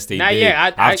sad. did. Yes, they Nah, did. yeah,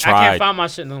 I've I tried. can't find my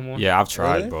shit no more. Yeah, I've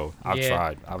tried, Really? bro. I've Yeah.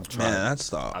 tried. Man, that's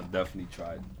the I've definitely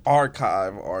tried.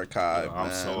 archive. I'm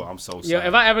Man. so sad. Yo,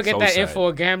 if I ever get So that sad. info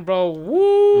again, bro,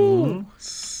 woo.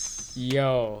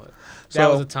 Yo, that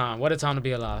So- was a time. What a time to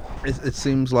be alive. It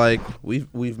seems like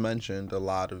we've mentioned a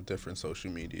lot of different social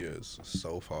medias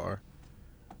so far,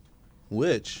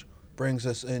 which brings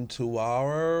us into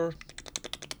our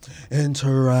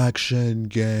interaction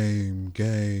game.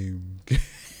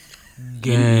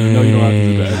 You know you don't have to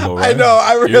do the echo, right? I know.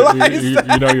 I realized You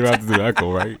know you don't have to do the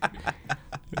echo, right?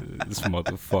 This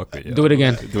motherfucker. Yo. Do it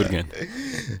again. Do it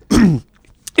again.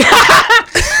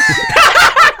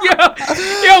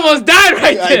 You almost died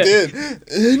right I there. did.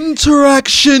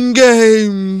 Interaction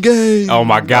game. Oh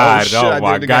my God. shit, Oh I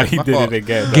my did it God. again. He My did fault. it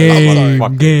again. That Game,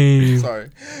 motherfucker. game. Sorry.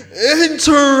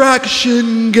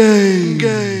 Interaction game.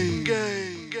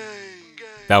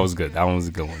 That was good. That one was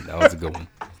a good one. That was a good one.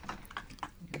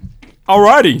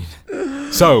 Alrighty.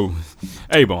 So,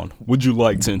 Avon, would you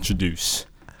like to introduce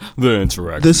the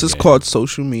interaction? This is game? called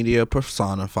social media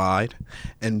personified,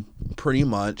 and pretty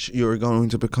much you're going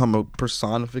to become a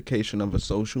personification of a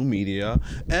social media,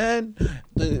 and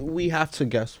we have to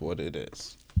guess what it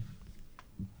is.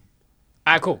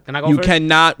 All right, cool. Can I go You first?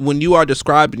 cannot, when you are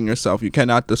describing yourself, you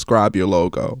cannot describe your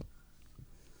logo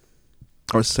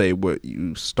or say what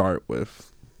you start with.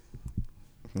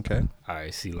 Okay.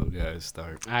 Alright, CeeLo, guys,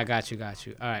 start. I got you.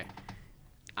 All right.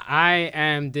 I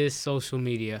am this social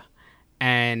media,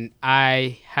 and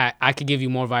I could give you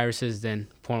more viruses than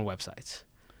porn websites.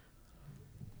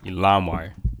 You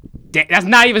LimeWire. That's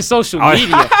not even social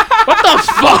media. What the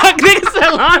fuck? Nigga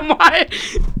said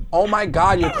LimeWire. Oh my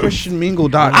God, you're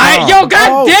ChristianMingle.com. Yo,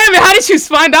 god damn it. How did you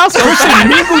find out so fast?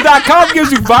 Mingle.com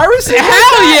gives you viruses?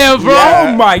 Hell yeah, bro.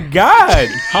 Oh my God.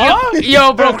 Huh?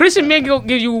 Yo, bro, Christian Mingle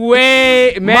give you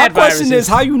way My mad question viruses. is,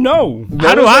 how you know?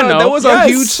 How do I know? There was Yes.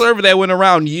 a huge survey that went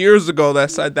around years ago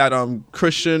that said that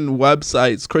Christian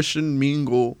websites, Christian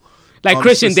Mingle, like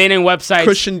Christian spec- dating websites.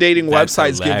 Christian dating That's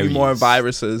websites give you more hilarious.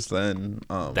 viruses than.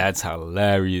 That's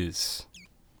hilarious.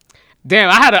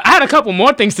 Damn, I had a couple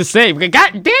more things to say. Because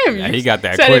god damn, Yeah, you he got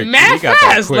that said quick. it mad He got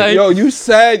that fast. quick. Like, Yo, you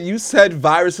said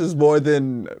viruses more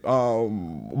than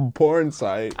porn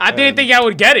site. I didn't think I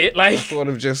would get it. Like, Sort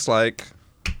of just like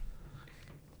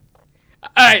all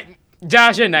right,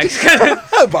 Josh, you're next.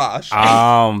 Bosh. Okay.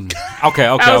 Now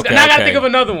I gotta think of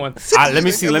another one. Let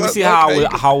me see. Let me see how Okay.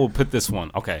 I will put this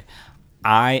one. Okay,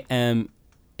 I'm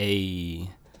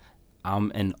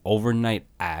an overnight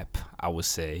app. I would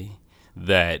say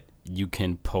that you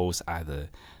can post either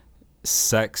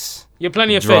sex, You're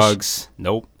plenty of fish. drugs.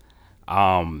 Nope.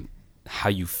 How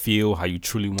you feel, how you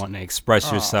truly want to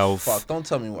express yourself. Fuck! Don't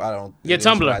tell me I don't. Your it is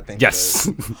what Tumblr. I think it Yes.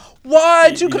 is.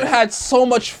 What? You could have had so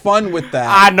much fun with that.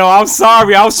 I know. I'm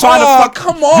sorry. I was trying to. Oh, Fuck.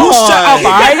 come on. You shut up,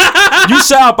 alright? You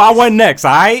shut up. I went next,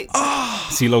 alright?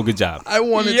 CeeLo, good job. I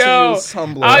wanted Yo, to use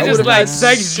Tumblr. I was just would've like had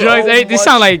sex, so drugs. They much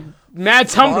sound like mad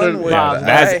fun Tumblr with vibes. that.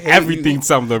 That's I hate everything you.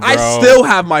 Tumblr, bro. I still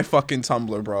have my fucking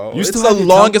Tumblr, bro. You It's still the have your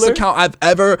longest Tumblr?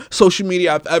 account social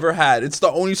media I've ever had. It's the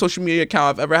only social media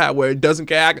account I've ever had where it doesn't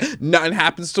get hacked, nothing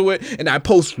happens to it, and I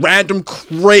post random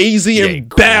crazy, Yeah,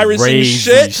 embarrassing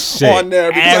crazy shit on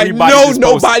there because Everybody I know just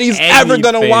posts nobody's ever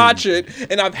gonna anything. watch it,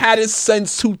 and I've had it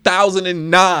since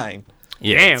 2009.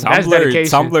 Yeah, Damn, that's Tumblr,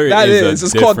 dedication. Tumblr That is.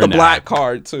 It's called the different Black app.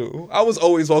 Card too. I was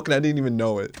always woken. I didn't even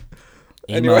know it.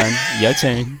 Iman, Anyway. your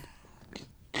turn.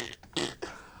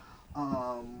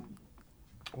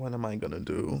 What am I gonna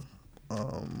do?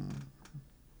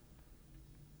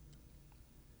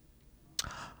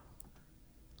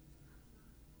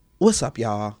 What's up,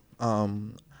 y'all?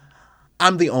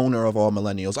 I'm the owner of all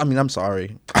millennials. I mean, I'm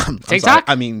sorry. I'm TikTok? sorry.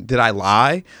 I mean, did I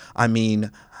lie? I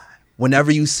mean,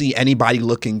 whenever you see anybody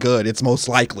looking good, it's most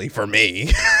likely for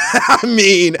me. I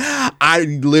mean, I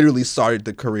literally started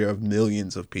the career of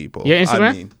millions of people. Your Instagram?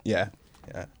 I mean, yeah.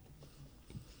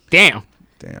 Damn.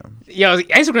 Damn. Yo,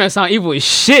 Instagram sound evil as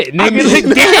shit, nigga.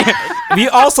 Like, damn. We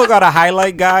also got to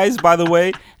highlight, guys, by the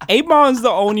way. Amon's the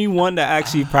only one that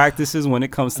actually practices when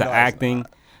it comes to acting.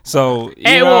 So, you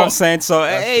Hey, know what well, I'm saying? So,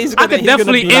 hey, he's I could he's gonna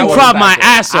definitely be- improv my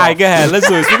ass All off. right, go ahead. Let's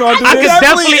do this. We're going to do I could this.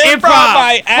 definitely improv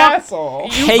my Fuck asshole. you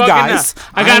Hey, fucking guys. up.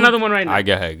 I got another one right now. All right,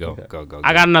 go ahead. Go.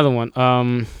 I got another one.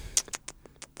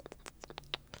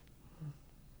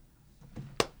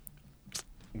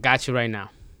 Got you right now.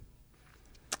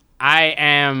 I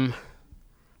am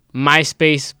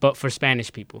MySpace, but for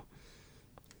Spanish people.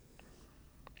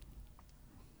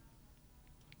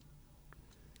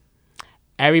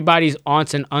 Everybody's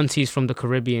aunts and aunties from the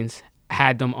Caribbeans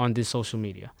had them on this social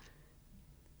media.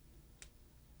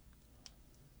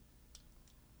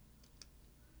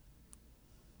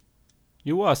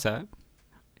 You WhatsApp.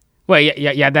 Wait,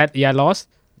 yeah, lost?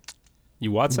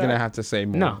 You I'm WhatsApp. gonna have to say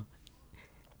more.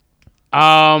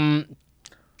 No.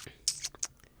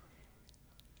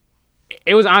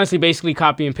 It was honestly basically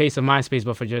copy and paste of MySpace,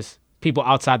 but for just people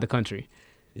outside the country.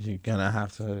 You're gonna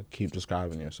have to keep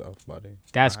describing yourself, buddy.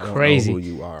 That's I don't crazy. know who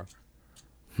you are.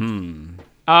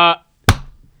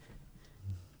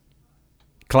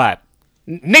 Clap.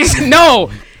 Niggas,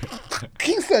 no.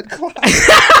 He said, "Clap."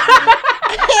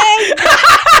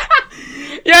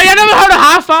 y'all never heard of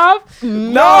high five?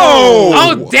 No.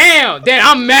 Oh damn!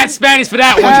 I'm mad Spanish for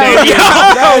that one. Then.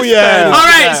 Oh yeah. All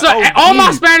right, so all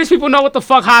my Spanish people know what the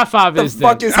fuck high five is. The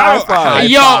fuck then. is high five?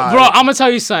 Yo, bro, I'm gonna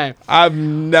tell you something. I've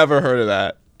never heard of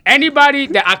that. Anybody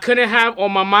that I couldn't have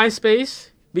on my MySpace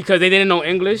because they didn't know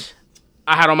English,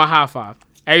 I had on my high five.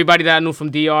 Everybody that I knew from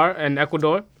DR and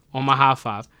Ecuador on my high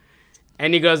five.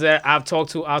 Any girls that I've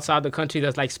talked to outside the country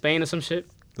that's like Spain or some shit,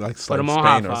 Like put them on Spain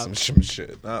high or five. some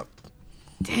shit.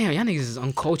 Damn, y'all niggas is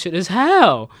uncultured as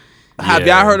hell. Have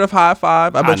Yeah. y'all heard of high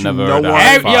five? I bet you never no heard of one.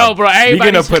 high Every- five. yo, bro, We're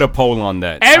everybody gonna should- put a poll on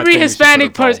that. I Every think we should put a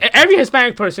Hispanic poll. person, every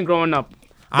Hispanic person growing up.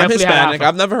 I'm definitely had high Hispanic. five.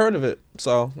 I've never heard of it.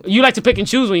 So You like to pick and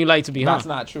choose when you like to be, huh? that's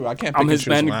not true. I can't. I'm pick and choose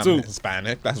when Hispanic, I'm too.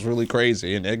 Hispanic. That's really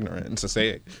crazy and ignorant to say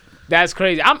it. That's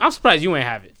crazy. I'm surprised you ain't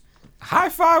have it. High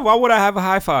five? Why would I have a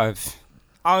high five?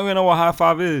 I don't even know what high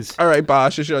five is. All right,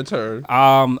 Bosh, it's your turn.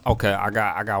 Okay, I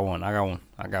got one.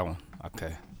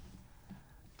 Okay.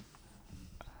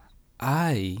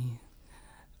 I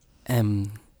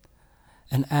am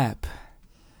an app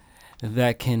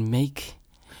that can make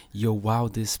your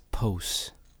wildest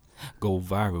posts go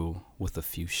viral with a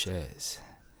few shares.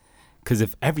 Because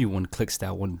if everyone clicks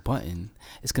that one button,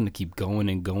 it's going to keep going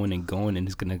and going and going, and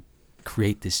it's going to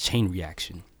create this chain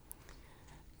reaction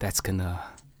that's going to,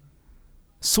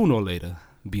 sooner or later,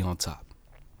 be on top.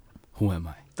 Who am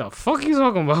I? The fuck you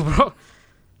talking about, bro?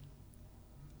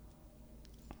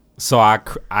 So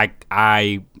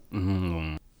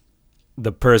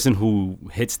the person who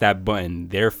hits that button,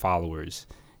 their followers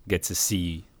get to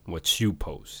see what you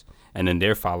post, and then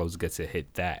their followers get to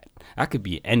hit that. That could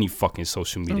be any fucking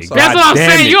social media. sorry. That's what I'm God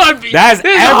saying. damn it. You're That's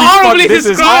this is every horribly this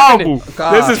is describing horrible. it.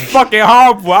 God. This is fucking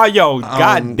horrible. Yo,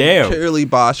 god damn. Clearly,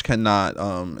 Bosh cannot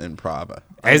improv.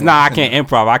 It's not. I can't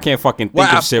improv. I can't fucking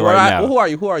think of shit right now. Who are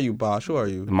you? Who are you, Bosh? Who are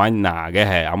you? Nah, go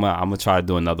ahead. I'm gonna try to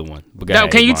do another one. But go Now,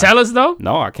 ahead, can you Vaughn. tell us though?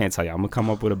 No, I can't tell you. I'm gonna come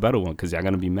up with a better one because y'all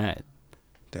gonna be mad.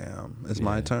 Damn, it's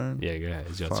my turn. Yeah, go ahead.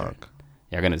 It's your turn. Fuck.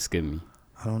 Y'all gonna skip me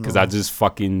I don't know. because I just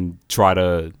fucking try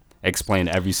to explain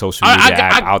every social media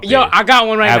app out there. Yo, I got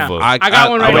one right Ever. now. I got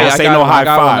one right wait, now. I say no high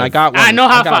five. I got one. I know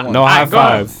high five. No high Alright, go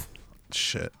ahead. five.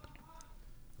 Shit.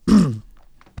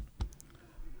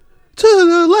 To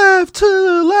the left, to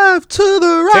the left, to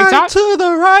the right, TikTok? to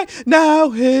the right. Now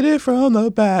hit it from the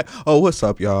back. Oh, what's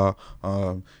up, y'all?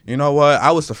 You know what?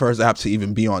 I was the first app to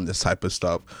even be on this type of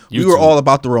stuff. We were YouTube. all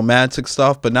about the romantic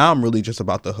stuff, but now I'm really just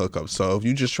about the hookup. So if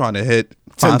you're just trying to find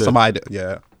Tinder. somebody,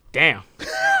 yeah. Damn.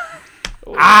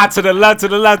 To the left, to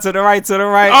the left, to the right, to the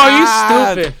right.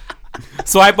 Oh, you stupid.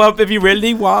 Swipe up if you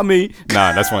really want me.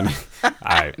 Nah, that's funny. All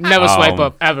right. Never swipe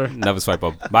up ever. Never swipe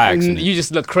up by accident. You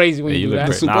just look crazy when Yeah, you do look that.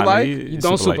 great. Super Nah, like? You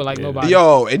don't super like yeah. nobody.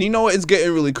 Yo, and you know what? It's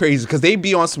getting really crazy because they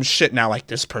be on some shit now. Like,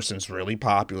 this person's really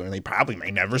popular and they probably may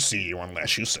never see you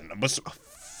unless you send them. But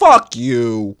fuck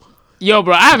you. Yo,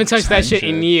 bro, I haven't touched that shit in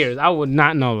Attention. years. I would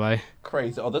not know, like.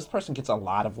 Crazy. Oh, this person gets a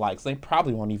lot of likes. They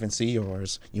probably won't even see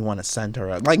yours. You want to send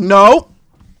her like, no.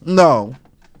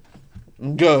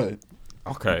 I'm good.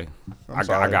 Okay. I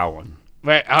sorry. got one.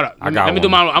 Wait, hold up. I got Let me do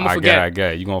one. my. I'm gonna forget. I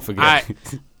got. You gonna forget?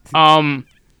 Alright.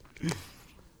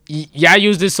 Y'all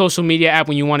use this social media app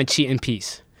when you want to cheat in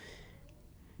peace.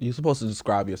 You're supposed to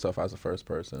describe yourself as a first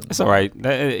person. It's all right. You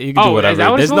can Oh, do is whatever.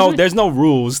 that what it's supposed to be? There's no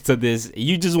rules to this.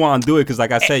 You just want to do it because,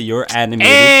 like I said, you're animated.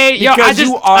 Hey, yo, because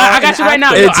you are I got you right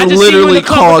now. an Yo, It's I just see you in the literally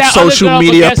club with called that other social girl, but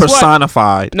media guess what?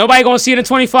 personified. Nobody gonna see it in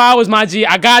 24 hours, my G.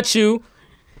 I got you.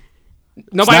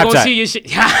 Nobody gonna Snapchat. see your shit.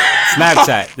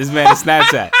 Snapchat. This man is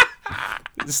Snapchat.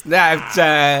 Snapchat.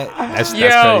 That's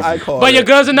Yo, crazy. but your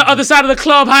girl's on the other side of the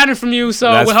club hiding from you,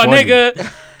 so That's with her funny.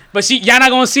 nigga. But y'all not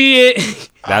gonna see it.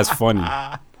 That's funny.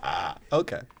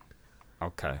 Okay.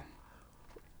 Okay.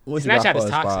 What Snapchat is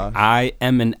toxic. I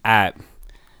am an app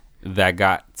that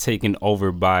got taken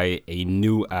over by a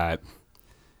new app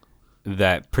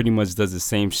that pretty much does the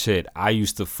same shit. I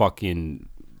used to fucking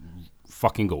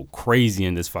go crazy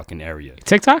in this fucking area.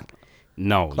 TikTok?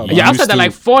 No. Yeah, I said that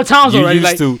like 4 times already.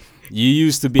 Like You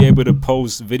used to be able to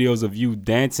post videos of you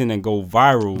dancing and go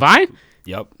viral. Vine?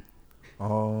 Yep.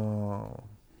 Oh.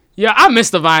 Yeah, I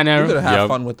missed the Vine You could era. have Yep.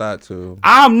 fun with that too.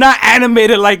 I'm not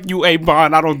animated like you,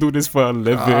 A-Bond. I don't do this for a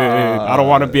living. I don't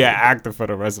want to be an actor for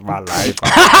the rest of my life.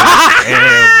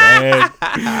 Damn, man.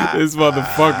 This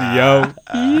motherfucker, yo.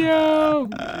 Yo.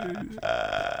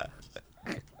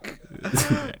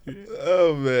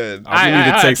 Oh man. I'm gonna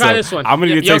need to take try some. this one. I'm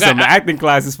gonna need to Yo, take some guy, acting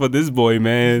classes for this boy,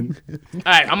 man. All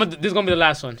right, this is gonna be the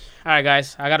last one. All right,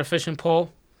 guys, I got a fishing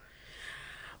pole.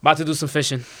 About to do some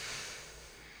fishing.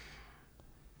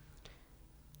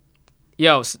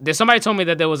 Yo, there's somebody told me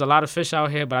that there was a lot of fish out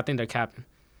here, but I think they're capping.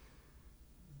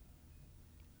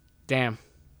 Damn.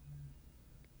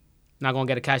 Not gonna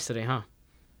get a catch today, huh?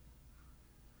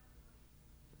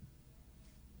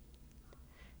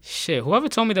 Shit, whoever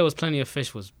told me there was plenty of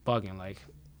fish was bugging. Like,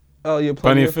 Oh, you're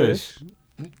Plenty of fish.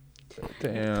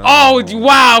 Damn. oh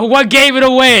wow, what gave it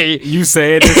away? You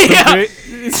say it.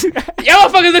 It's stupid. Yo,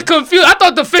 motherfuckers are confused. I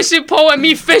thought the fishing pole and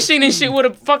me fishing and shit would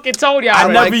have fucking told y'all. I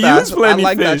never already. like that. used plenty I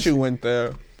like that fish. you went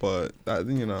there, but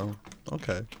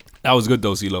okay. That was good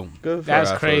though, CeeLo. Good. For That's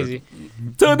effort. crazy.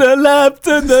 To the left,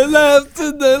 to the left,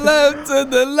 to the left, to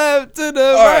the left, to the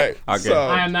All right. right. Okay. So,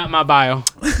 I am not my bio.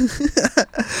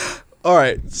 all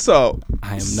right. So,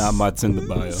 I am not my Tinder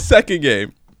bio. second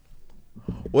game.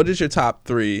 What is your top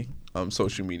 3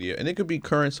 social media? And it could be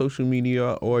current social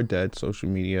media or dead social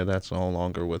media that's no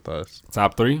longer with us.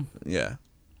 Top 3? Yeah.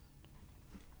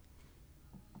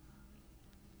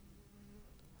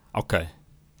 Okay.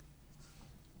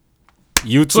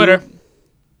 YouTube. Twitter.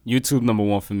 YouTube number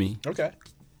 1 for me. Okay.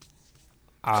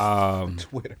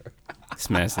 Twitter. This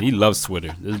man, he loves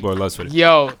Twitter. This boy loves Twitter.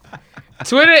 Yo,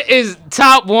 Twitter is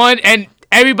top 1 and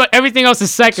everything else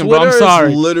is second, bro. I'm Twitter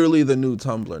sorry. is literally the new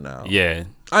Tumblr now. Yeah.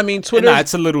 I mean, Twitter. Nah,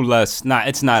 it's a little less.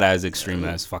 It's not as extreme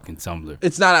as fucking Tumblr.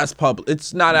 It's not as public.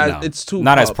 It's not as. No. It's too.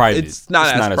 Not as private. It's not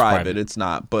It's as not as private. private. It's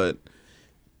not. But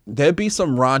there'd be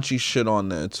some raunchy shit on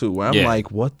there too. Where I'm Yeah.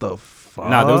 like, what the fuck?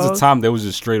 Nah, there was a time there was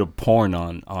just straight up porn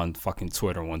on fucking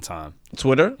Twitter one time.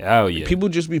 Twitter. Hell yeah. People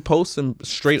just be posting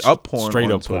straight up porn. Straight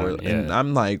on up Twitter, porn, and yeah.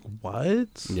 I'm like, what?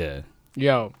 Yeah.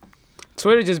 Yo,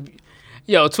 Twitter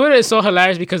is so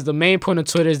hilarious because the main point of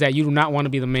Twitter is that you do not want to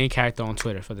be the main character on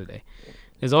Twitter for the day.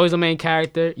 There's always a main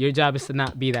character. Your job is to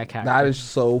not be that character. That is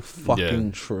so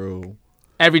fucking true.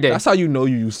 Every day. That's how you know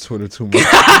you use Twitter too much.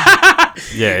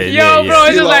 Yeah. Yo, bro,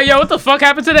 it's just like, yo, what the fuck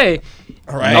happened today?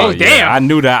 Right? Oh, damn. I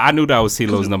knew that was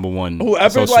CeeLo's number 1 Whoever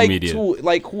social like media.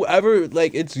 whoever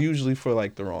it's usually for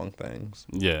like the wrong things.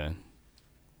 Yeah.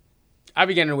 I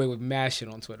be getting away with mad shit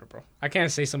on Twitter, bro. I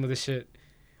can't say some of the shit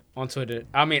on Twitter.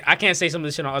 I mean, I can't say some of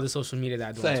the shit on other social media that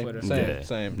I do on Twitter.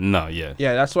 Same. No, yeah.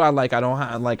 Yeah, that's why I like. I don't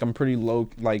have like. I'm pretty low.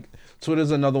 Like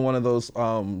Twitter's another one of those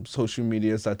social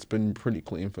medias that's been pretty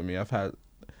clean for me. I've had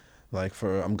like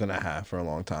I'm gonna have for a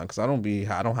long time because I don't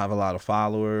have a lot of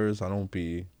followers. I don't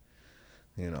be,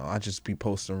 I just be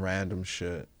posting random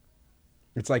shit.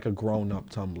 It's like a grown up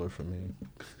Tumblr for me.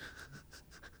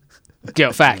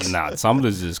 Yo, facts. Nah,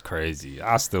 Tumblr's just crazy.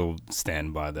 I still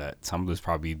stand by that. Tumblr's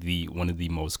probably one of the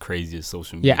most craziest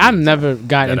social media. Yeah, I've never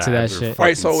got that into I that ever shit. fucking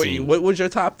Right. So seen. what was your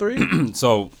top 3?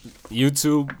 So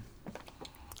YouTube,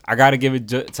 I gotta give it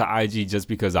to IG just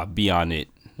because I be on it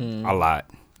a lot.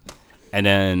 And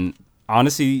then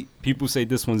honestly, people say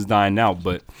this one's dying out,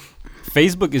 but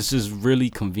Facebook is just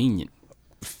really convenient.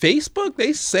 Facebook?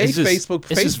 They say It's just- Facebook.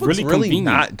 it's just Facebook's really really convenient.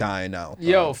 not dying out.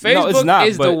 Yo, No, it's Facebook not,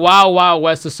 is the but- wild, wild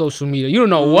west of social media. You don't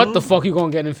know what the fuck you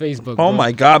gonna get in Facebook. Oh bro.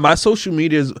 my god, my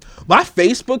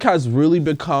Facebook has really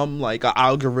become like an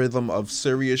algorithm of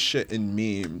serious shit and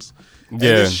memes. And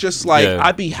Yeah, it's just like yeah.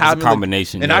 I be It's a having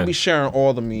combination, and I yeah. be sharing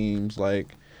all the memes. Like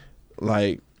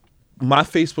my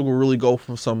Facebook will really go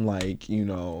from some like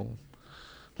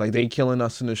like they killing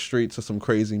us in the streets to some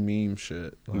crazy meme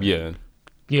shit. Like, Yeah.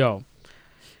 Yo,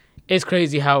 it's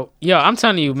crazy how I'm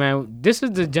telling you, man, this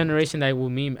is the generation that will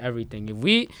meme everything.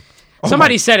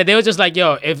 Somebody said it, they were just like,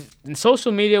 yo, if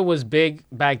social media was big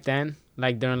back then,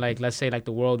 like during like let's say like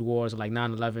the world wars or like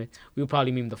 9/11, we would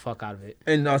probably meme the fuck out of it.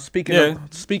 And speaking Yeah. of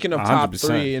top 100%.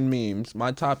 3 in memes,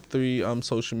 my top 3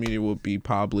 social media would be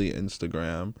probably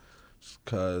Instagram,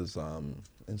 because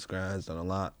Instagram has done a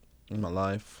lot in my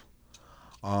life.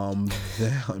 In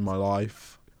my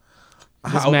life.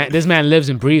 This man lives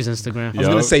and breathes Instagram. I was Yo.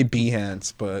 gonna say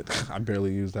Behance, but I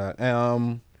barely use that.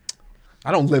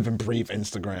 I don't live and breathe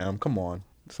Instagram. Come on,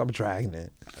 stop dragging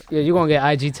it. Yeah, you're gonna get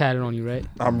IG tatted on you, right?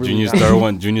 I'm really Junior's not- third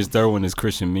one. Junior's third one is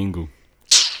Christian Mingle.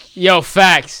 Yo,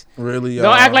 facts. Really.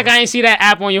 Don't act like I ain't see that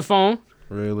app on your phone,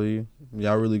 Really.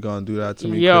 Y'all really gonna do that to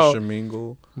me, Yo. Christian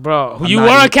Mingle? bro. I'm You not were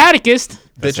a even- catechist.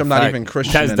 Bitch, a I'm not fact. even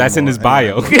Christian. That's in his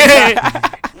bio.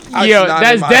 That's Yo, not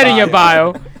that's in my dead in your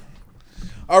bio. bio.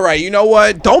 All right, you know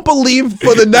what? Don't believe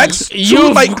for the next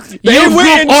Youth- they youth went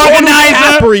group in organizer.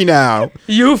 Capri now,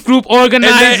 Youth group and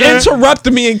organizer. they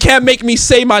interrupted me and can't make me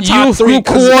say my top Youth 3. group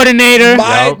 'Cause coordinator.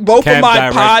 Yup. both of Camp my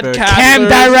director. podcasters Camp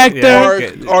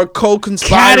director. are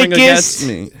co-conspiring Catechist. against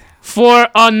me. For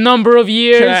a number of Can I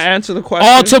years. answer the question?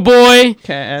 Altar boy.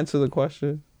 Can I answer the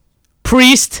question?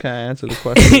 Priest. Can I answer the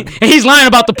question? And he's lying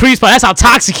about the priest part. That's how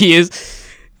toxic he is.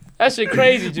 That shit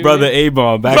crazy, dude. Brother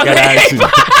A-Bomb, back Brother at action.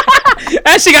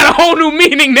 That shit got a whole new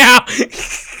meaning now.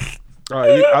 All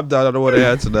right, I'm done. I don't want to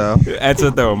answer now.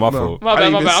 Answer though, my fault. My I bad,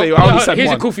 didn't my even bad. say- I only said Here's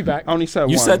one. your Kofi back. I only said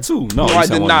You one. said two. No, No, you I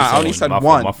said did one. not. You I said only said My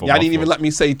one. fault, Y'all didn't even let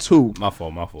me say two. My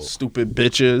fault. Stupid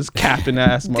bitches, capping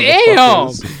ass Damn.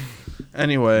 motherfuckers.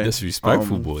 Anyway,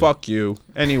 Disrespectful, boy. Fuck you.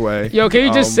 Anyway, Yo, can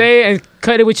you just say it and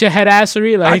cut it with your head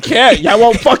assery? I Like, can't. Y'all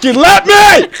won't fucking let me.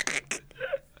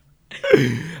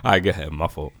 All right, go ahead. My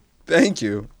fault. Thank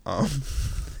you.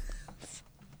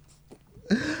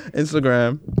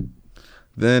 Instagram.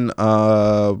 Then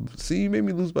see, you made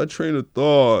me lose my train of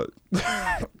thought.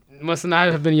 must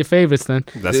not have been your favorites then.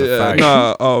 That's a fact.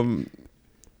 Nah,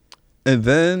 and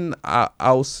then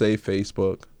I'll say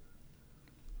Facebook.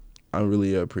 I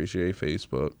really appreciate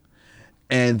Facebook.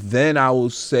 And then I will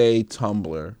say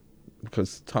Tumblr,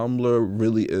 because Tumblr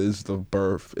really is the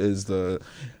birth,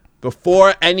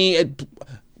 before any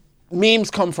memes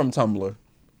come from Tumblr.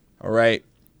 All right.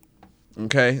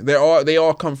 Okay, they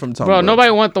all come from Tumblr. Bro,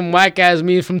 nobody want them whack ass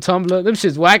memes from Tumblr. Them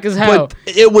shit's whack as hell. But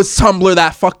it was Tumblr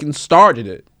that fucking started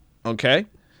it. Okay?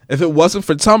 If it wasn't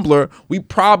for Tumblr, we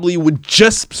probably would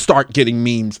just start getting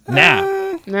memes now.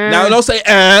 Now don't say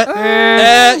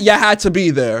you had to be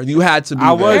there. You had to be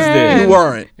I there. was there. You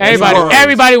weren't.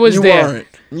 Everybody was You there. weren't.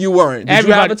 You weren't. Did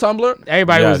you have a Tumblr?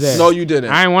 Everybody was Yes. there. No, you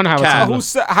didn't. I didn't want to have Cap. a Tumblr. Who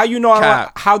said? How you know?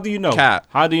 Cap. How do you know? Cap.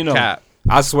 How do you know? Cap.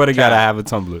 I swear to God, Cap. I have a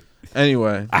Tumblr.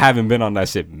 Anyway, I haven't been on that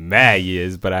shit mad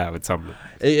years, but I have a Tumblr.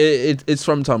 it's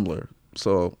from Tumblr.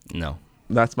 So No.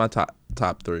 that's my top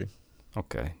three.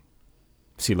 Okay.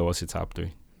 CeeLo, what's your top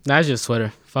three? That's just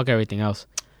Twitter. Fuck everything else.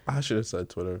 I should have said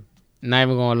Twitter. Not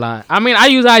even gonna lie. I mean, I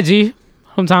use IG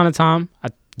from time to time. I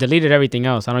deleted everything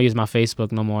else. I don't use my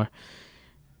Facebook no more.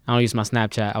 I don't use my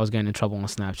Snapchat. I was getting in trouble on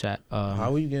Snapchat.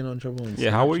 How were you getting in trouble?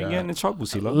 How were you getting in trouble,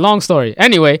 CeeLo? Long story.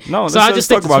 Anyway, No, so I just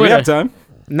stick to We Twitter. have time.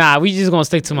 Nah, we just gonna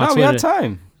stick to my No, we Twitter. have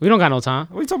time. We don't got no time.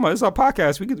 What are you talking about? It's our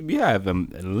podcast. We have a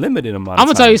limited amount. I'm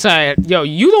of gonna tell time. you something. Yo,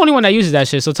 you the only one that uses that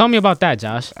shit. So tell me about that,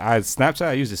 Josh. Snapchat.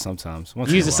 I use it sometimes. You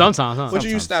use it sometimes, huh? What you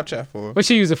use Snapchat for? What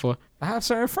you use it for? I have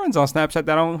certain friends on Snapchat that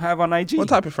I don't have on IG. What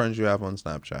type of friends you have on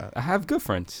Snapchat? I have good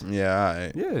friends. Yeah,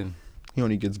 alright. Yeah. He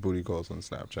only gets booty calls on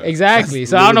Snapchat. Exactly.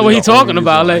 That's So I don't know what literally he's the only talking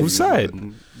about. reason Like, Who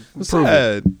said? Who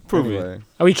said? Prove it. Anyway.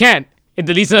 oh, we can't. It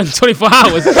deletes it in 24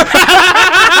 hours.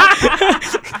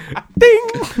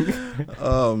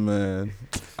 Oh man,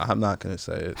 I'm not gonna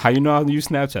say it. How you know how to use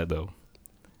Snapchat though?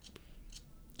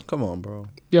 Come on, bro.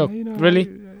 Yo, You know, really?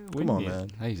 Come on, man.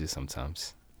 I use it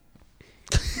sometimes.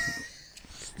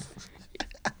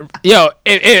 Yo,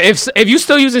 if you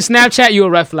still using Snapchat, you a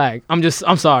red flag. I'm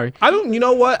sorry. I don't. You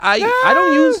know what? I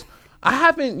don't use. I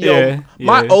haven't. Yeah,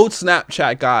 My yeah. old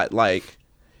Snapchat got like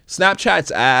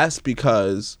Snapchat's ass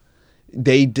because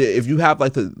they did. If you have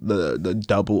like the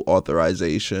double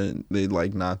authorization, they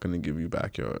like not gonna give you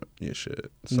back your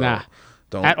shit. So Nah,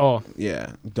 don't at all.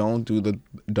 Yeah, don't do the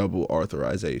double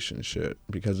authorization shit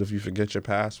because if you forget your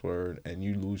password and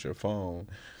you lose your phone,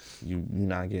 you're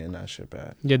not getting that shit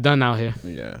back. You're done out here.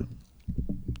 Yeah.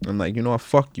 I'm like, you know what?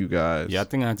 Fuck you guys. Yeah, I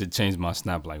think I had to change my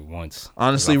Snap like once. 'Cause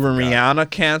Honestly, I when forgot. Rihanna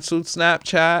canceled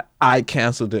Snapchat, I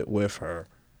canceled it with her.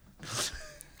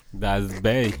 That's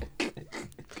bae.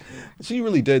 She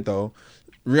really did, though.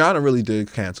 Rihanna really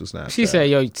did cancel Snapchat. She said,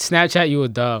 "Yo, Snapchat, you a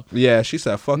dub." Yeah, she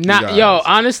said, fuck you Nah, guys. yo,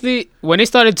 honestly, when they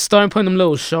started putting them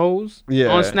little shows Yeah.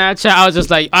 on Snapchat, I was just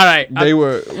like, all right, They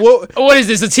were... Well, what is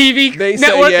this, a TV they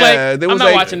network? said, yeah. Like, They I'm was not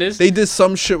like, watching this. They did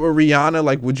some shit with Rihanna,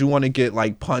 like, would you want to get,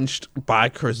 like, punched by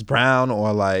Chris Brown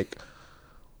or, like...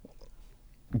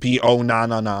 be oh nah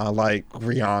like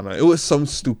Rihanna. It was some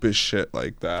stupid shit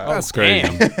like that. That's crazy.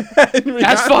 Damn.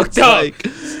 That's fucked up. Like,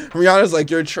 Rihanna's like,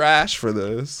 you're trash for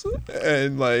this,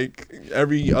 and like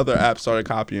every other app started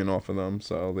copying off of them,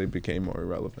 so they became more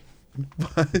irrelevant.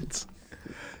 But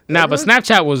Nah, but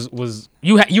Snapchat was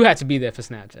you had to be there for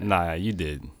Snapchat. Nah, you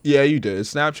did. yeah, you did.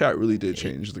 Snapchat really did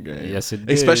change the game. Yes, it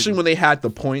did. Especially when they had the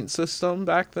point system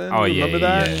back then. Oh, yeah, remember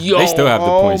yeah, that? yeah. They still have the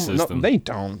point No, system. they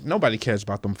don't. Nobody cares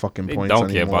about them fucking They points don't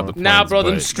care anymore. about the points. Nah, bro,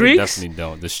 them but they streaks? definitely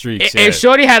don't. The streaks. If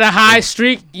Shorty had a high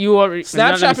streak, you already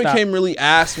Snapchat became really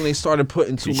ass when they started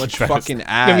putting too much Fast. fucking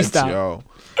ads, stop. yo.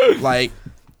 Like,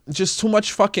 just too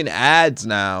much fucking ads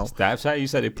now. Snapchat. You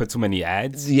said they put too many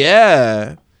ads.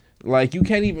 Yeah. Like, you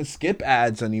can't even skip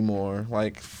ads anymore.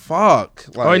 Like, fuck.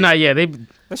 Like, Oh, nah, yeah, they.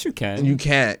 Yes, you can. You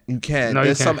can't. You can't. No, you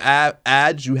There's can't. some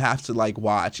ads you have to, like,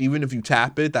 watch. Even if you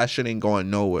tap it, that shit ain't going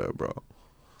nowhere, bro.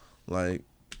 Like,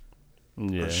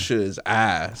 Yeah. that shit is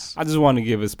ass. I just want to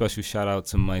give a special shout out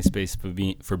to MySpace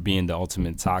for being the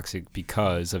ultimate toxic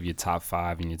because of your top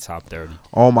 5 and your top 30.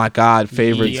 Oh, my God.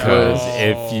 Favorite Yo. Because quiz.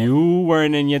 if you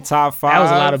weren't in your top 5, That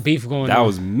was a lot of beef going That on.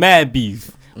 was mad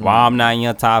beef. Why I'm not in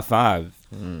your top 5?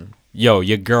 Yo,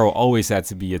 your girl always had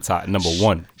to be your top number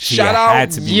one. She Shout out-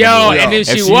 had to be Yo, number one. and if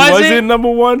she wasn't wasn't- number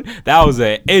one, that was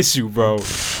an issue, bro.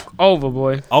 Over,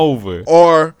 boy. Over.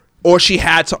 Or she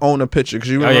had to own a picture because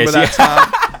you yeah, remember she- that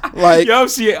time. Like, Yo,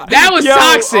 she That was yo,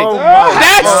 toxic. oh my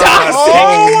That's God. toxic.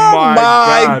 oh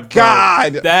my bro.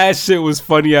 God. That shit was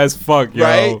funny as fuck, yo.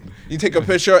 Right? You take a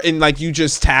picture and like you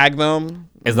just tag them.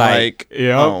 It's like,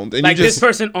 yeah. owned. And Like you this just,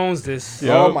 person owns this.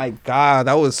 Yeah. oh my God,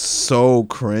 that was so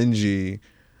cringy.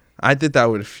 I did that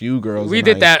with a few girls. We in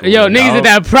did high that. school. Yo, niggas did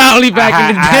that proudly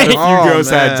back in I had the a day. few Oh, girls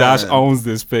had man. Josh owns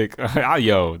this pic.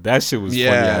 Yo, that shit was funny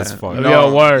Yeah. as fuck. No,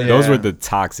 Yo, word. Those yeah. were the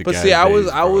toxic. But ass see, I days,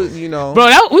 was, you know.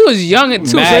 Bro, we was young too.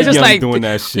 So Mad it's just young like, doing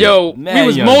that shit. yo, we Mad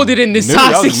was young. molded in this That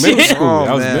toxic was middle shit. school. Oh,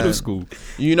 That was man. middle school.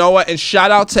 You know what? And shout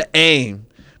out to AIM.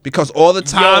 Because all the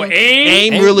time,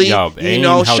 AIM? AIM really, Yo, you AIM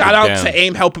know, held shout it out down. to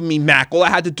AIM helping me Mac. All I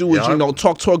had to do was, Yeah. you know,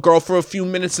 talk to a girl for a few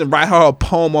minutes and write her a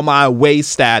poem on my away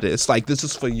status. Like, this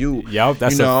is for you. Yup,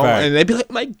 that's you a know? fact. And they'd be like,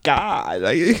 my God.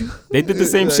 Like, They did the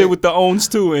same shit with the owns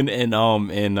too, and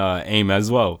AIM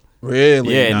as well.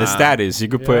 really? Yeah, in the Nah. status you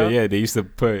could put. Yeah. Yeah, they used to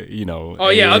put. You know. Oh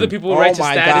yeah, AIM. other people Oh write your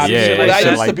my status God. and Yeah, shit Well, like that shit that.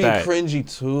 used like to be that.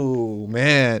 cringy too,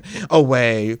 man.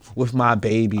 Away with my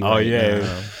baby. Oh right yeah,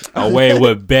 now. away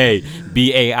with Bay,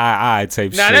 BAII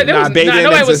type Nah, shit. that was- Bae nah, didn't nobody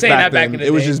was exist saying back that back then. in the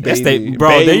It was day. just Yes, baby. they, bro.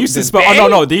 Bae They used to did- spell. Oh Bay? no,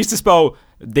 no. They used to spell.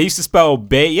 They used to spell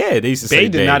Bay. Yeah, they used to say Bae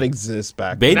did Bay. not exist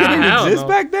back Bay then. Nah, didn't hell exist no.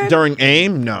 back then. During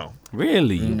AIM, no.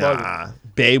 Really? Nah.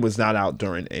 Bae was not out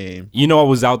during AIM. You know what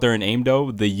was out there in AIM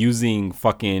though? The using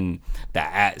fucking the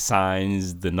 @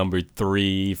 signs, the number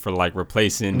 3 for like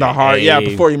replacing The heart, A. yeah,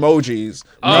 before emojis.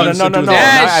 No, We used no, to no, do no,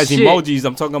 that. not as shit. emojis.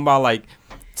 I'm talking about like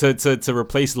to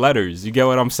replace letters. You get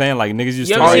what I'm saying? Like niggas used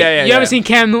You to. ever, Oh, seen, yeah, yeah, you ever yeah. seen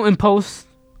Cam Newton post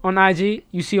on IG?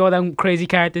 You see all them crazy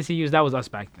characters he used? That was us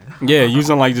back then. Yeah,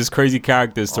 using like just crazy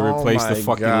characters to Oh replace the my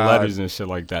fucking God. letters and shit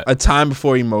like that. A time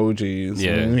before emojis.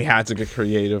 Yeah. When we had to get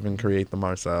creative and create them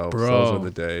ourselves. Bro. Those were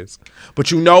the days. But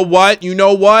you know what? You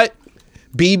know what?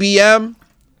 BBM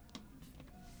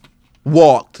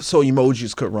walked so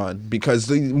emojis could run. Because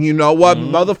you know what?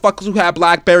 Motherfuckers who had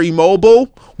BlackBerry Mobile,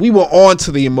 we were on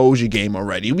to the emoji game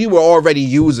already. We were already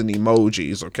using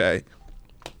emojis, okay?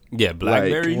 Yeah,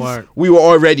 Blackberries. Word. We were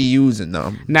already using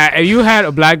them. Now, if you had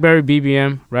a BlackBerry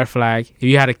BBM, red flag. If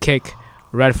you had a Kick,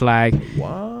 red flag.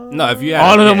 No, if you had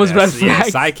All of them yeah, was red that's- yeah,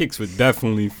 flags. Sidekicks would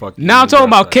definitely fucking. Now I'm talking red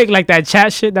about flags. Kick, like that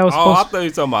chat shit that was Oh, I supposed. thought you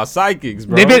were talking about sidekicks,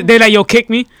 bro. They like, yo, kick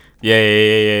me.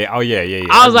 Yeah. Oh yeah.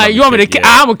 I was like, you want me to kick? kick?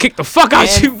 I'm gonna kick the fuck out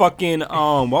And you. fucking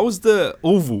what was the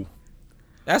Uvu?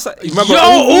 That's you remember Yo,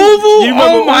 Uvu? Uvu? You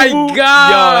remember Oh my Uvu?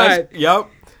 God. Yup.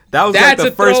 That was That's like a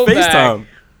the first throwback. FaceTime.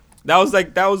 That was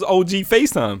OG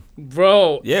FaceTime.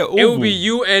 Bro, Yeah, it would Uvu. be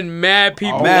you and mad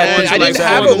people. Oh, Mad on people. till, I like, didn't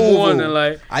have 4 in the a Uvu. morning,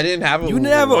 like, I didn't have a You Uvu.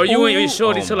 never. or you and your Uvu?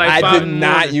 shorty Oh till my like I 5 did in the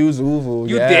not morning. use Uvu.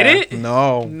 You yeah. didn't?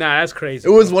 No. Nah, that's crazy.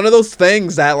 It was one of those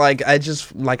things that like I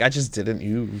just didn't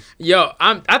use. Yo,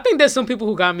 I think there's some people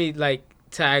who got me like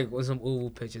tagged with some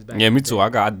Uvu pictures back. Yeah, in me the too. day.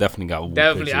 I definitely got Uvu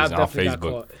Definitely, I pictures on definitely got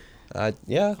Facebook. caught.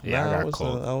 Yeah, Yeah, I got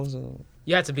caught. I was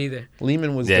You had to be there.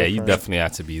 Lehman was Yeah, different. you definitely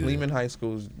had to be there. Lehman High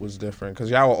School was different because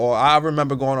y'all were all. I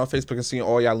remember going on Facebook and seeing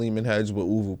all y'all Lehman heads with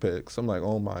Uvu pics. I'm like,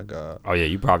 oh my God. Oh yeah,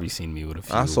 you probably seen me with a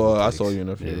few. I saw pics. you in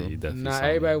a few. Yeah, you definitely Nah, saw me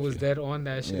everybody with a was few. dead on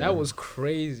that shit. Yeah. That was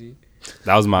crazy.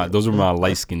 Those were my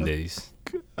light skin days.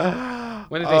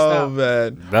 When did they Oh stop?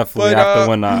 man. Definitely But, after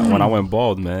when I went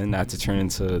bald, man, I had to turn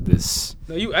into this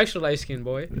No, you extra light skinned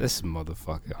boy.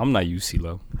 motherfucker. I'm not UC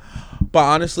low, But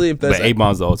honestly, if there's but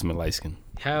Avon's the ultimate light skin.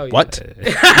 Hell yeah. what?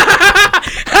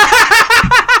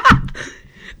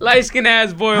 Light skinned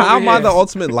ass boy. How over am I here. the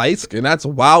ultimate light skin? That's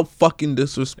wild fucking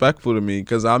disrespectful to me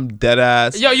because I'm dead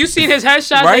ass. Yo, you seen his headshots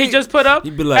that he Right? just put up? He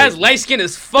be like- That's light skin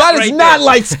as fuck. That is right not there.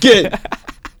 light skin.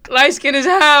 Light skin as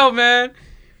hell, man.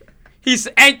 He's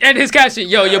and his caption,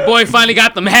 yo, your boy finally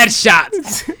got them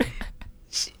headshots.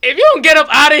 If you don't get up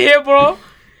out of here, bro.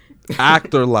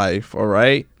 Actor life, all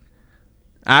right?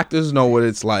 Actors know what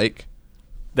it's like.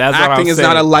 That's what Acting I'm is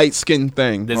not a saying. light skin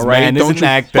thing. This all right? man is Don't an you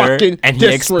actor, fucking and he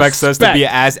expects us to be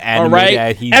disrespect, as all animated right?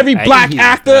 as he. Every as black he is,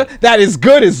 actor man. that is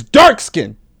good is dark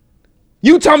skin.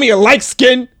 You tell me a light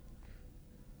skin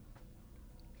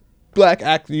black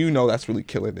actor, you know that's really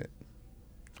killing it.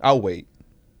 I'll wait.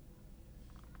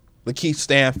 Lakeith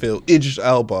Stanfield, Idris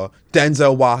Elba,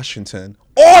 Denzel Washington,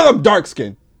 all of them dark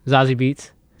skin. Zazie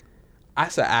Beats. I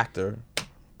said actor.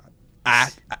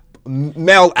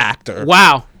 Male actor.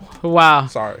 Wow. Wow.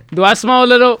 Sorry. Do I smell a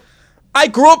little? I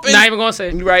grew up in. Not even gonna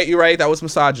say. You're right. That was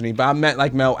misogyny, but I meant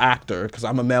like male actor because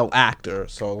I'm a male actor,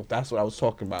 so that's what I was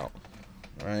talking about.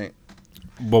 Right.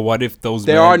 But what if those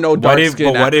There men, are no dark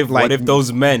skin what if like-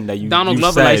 those men that you Donald you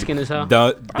Glover said, light-skinned as hell.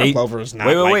 They, Glover's not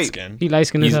wait, wait, light wait. skin. He light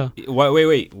skinned as hell.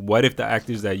 Wait. What if the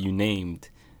actors that you named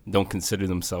don't consider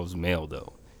themselves male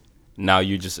though? Now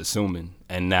you're just assuming,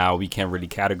 and now we can't really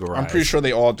categorize. I'm pretty sure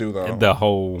they all do though. the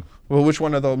whole. Well, which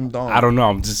one of them don't? I don't know.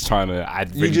 I'm just trying to. I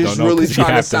really You just don't know. really 'cause you trying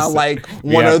to have sound say- like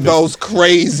we one have of to- those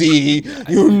crazy,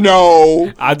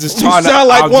 I just You trying to. sound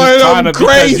like I'm one just of trying them to,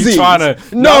 because you crazies. trying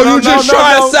to. No, you just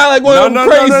trying to sound like one of them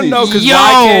crazies. No, because Yo.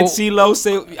 why can't CeeLo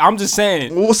say? I'm just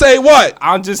saying. Well, say what?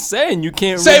 I'm just saying you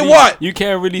can't Say really, what? You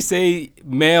can't really say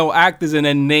male actors and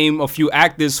then name a few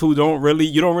actors who don't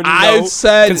really know I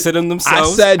said- consider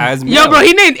themselves I said- as male. Yo, bro,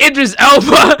 he named Idris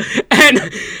Elba and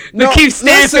Lakeith Stanfield.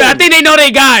 listen. I think they know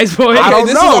they guys, boy. I Okay, don't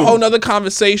this is know. a whole nother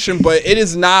conversation, but it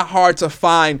is not hard to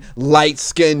find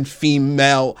light-skinned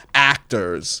female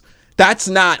actors. That's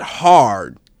not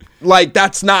hard. Like,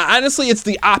 that's not, honestly, it's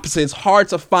the opposite. It's hard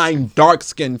to find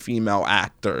dark-skinned female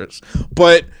actors.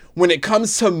 But when it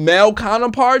comes to male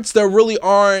counterparts, there really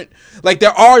aren't, like,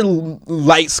 there are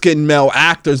light-skinned male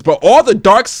actors, but all the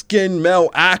dark-skinned male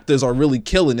actors are really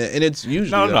killing it, and it's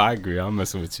usually No, I agree. I'm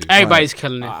messing with you. Everybody's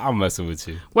killing it. I'm messing with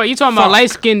you. Wait, you talking about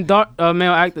light skinned dark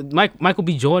male actor Michael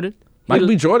B. Jordan? Michael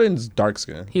B. Jordan's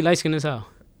dark-skinned, He light skinned as hell.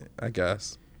 I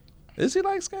guess. Is he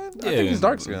light-skinned? I Yeah. think he's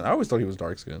dark-skinned. I always thought he was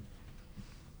dark-skinned.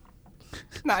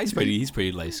 Nah, he's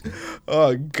pretty light skinned.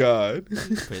 Oh, God.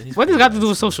 What does it got to do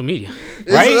with social media?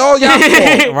 This Right? is all y'all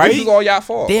fault. Right? This is all y'all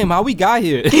fault. Damn, how we got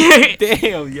here?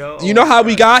 Damn, yo. You know how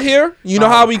we got here? You know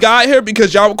how we got here?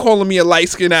 Because y'all were calling me a light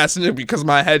skinned ass nigga because of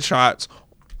my headshots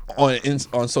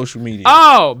on social media.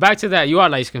 Oh, back to that. You are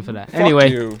light skinned for that. Fuck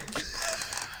Anyway, you.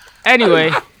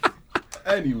 anyway.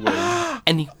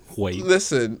 Anyway.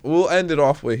 Listen, we'll end it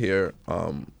off with here.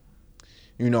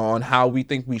 You know, on how we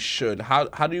think we should. How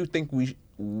do you think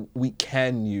we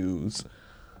can use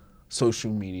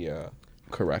social media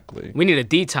correctly? We need a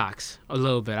detox a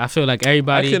little bit. I feel like I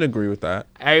everybody can agree with that.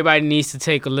 everybody needs to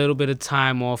take a little bit of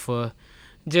time off of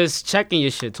just checking your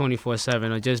shit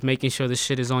 24/7 or just making sure the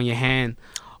shit is on your hand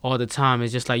all the time.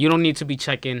 It's just like you don't need to be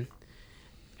checking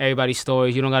everybody's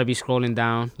stories. You don't got to be scrolling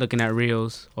down looking at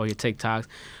reels or your TikToks.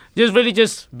 Just really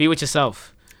just be with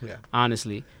yourself. Yeah.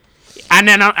 Honestly. And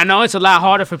then I know it's a lot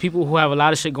harder for people who have a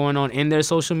lot of shit going on in their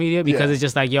social media because Yeah. it's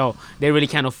just like, yo, they really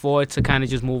can't afford to kind of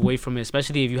just move away from it,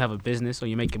 especially if you have a business or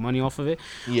you're making money off of it.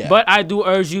 Yeah. But I do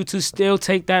urge you to still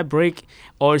take that break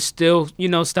or still,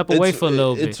 step away for a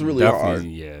little bit. It's really Definitely, hard.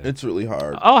 yeah. It's really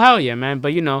hard. Oh, hell yeah, man.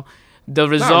 But, the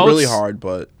results. Not really hard,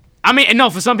 but I mean, no,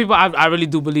 for some people, I really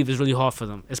do believe it's really hard for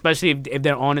them, especially if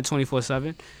they're on it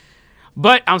 24/7.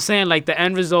 But I'm saying, like, the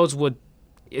end results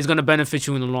is going to benefit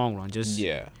you in the long run. Just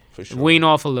yeah, for sure. wean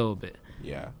off a little bit.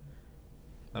 Yeah,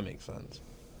 that makes sense.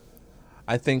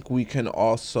 I think we can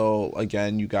also,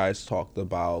 again, you guys talked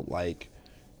about like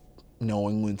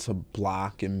knowing when to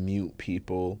block and mute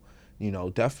people.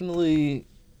 Definitely,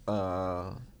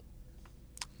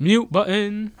 Mute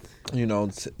button. take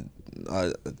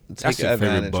That's your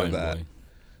favorite advantage button, of that.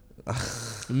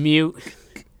 boy. Mute.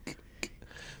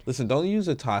 Listen, don't use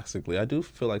it toxically. I do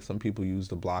feel like some people use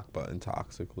the block button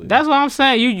toxically. That's what I'm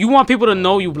saying. You want people to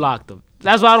know you blocked them.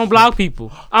 That's why I don't block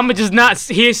people. I'ma just not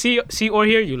see or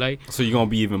hear you. Like, So you're gonna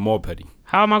be even more petty.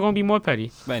 how am I gonna be more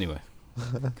petty? But anyway,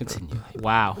 continue.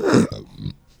 Wow.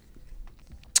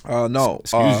 No.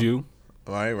 Excuse you.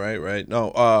 Right.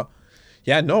 No.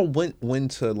 Yeah. Know when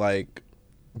to like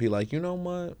be like, you know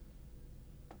what?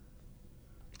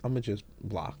 I'm gonna just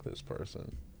block this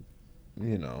person.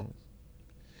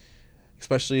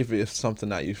 Especially if it's something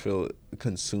that you feel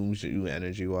consumes you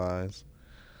energy wise.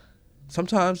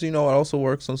 Sometimes, what also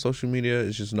works on social media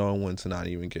is just knowing when to not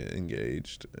even get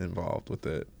involved with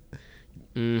it.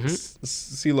 Mm-hmm.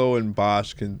 CeeLo and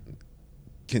Bosch can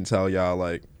tell y'all,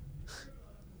 like,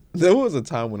 there was a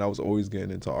time when I was always getting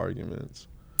into arguments.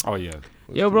 Oh yeah.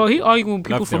 Yo, bro, he arguing with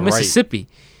people Left from and right. Mississippi.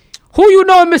 Who you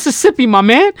know in Mississippi, my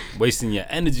man? Wasting your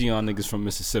energy on niggas from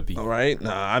Mississippi. All right?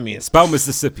 Nah, I mean, Spell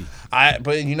Mississippi. but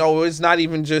it's not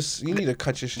even just, you need to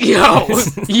cut your shit. Yo, All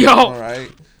yo, right?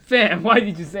 fam, why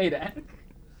did you say that?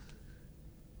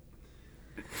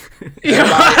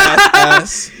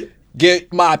 S,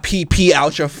 get my PP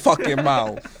out your fucking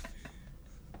mouth.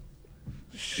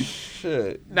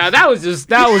 Shit. Now that was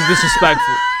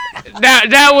disrespectful.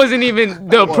 That wasn't even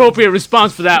the appropriate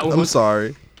response for that one. I'm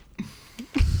sorry.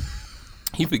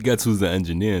 He forgets who's the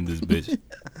engineer in this bitch.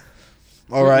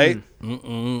 All right.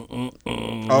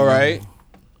 Mm-mm. All right.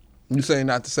 You saying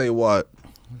not to say what?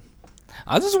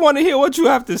 I just want to hear what you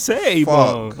have to say,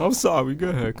 Fuck. bro. I'm sorry. Go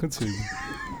ahead. Continue.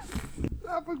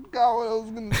 forgot what I was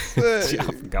gonna say. I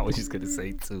forgot what she's gonna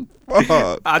say too.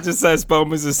 Fuck. I just said Spell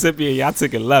Mississippi and y'all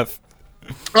took it left.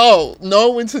 Oh,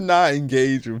 knowing to not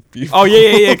engage with people. Oh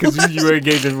yeah, because you were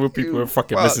engaging with people in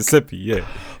fucking Fuck. Mississippi, yeah.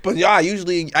 But yeah, I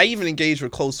even engage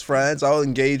with close friends. I'll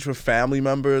engage with family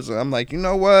members, and I'm like, you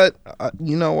know what?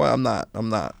 I'm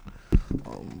not.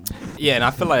 Yeah, and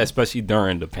I feel like especially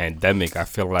during the pandemic, I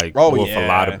feel like Oh, with a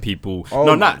lot yeah. of people. Oh,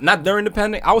 no, yeah. not during the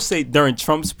pandemic. I would say during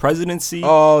Trump's presidency.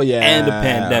 Oh, yeah. and the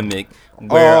pandemic,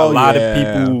 where Oh, a lot yeah.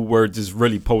 of people were just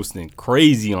really posting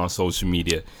crazy on social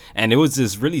media, and it was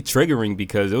just really triggering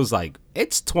because it was like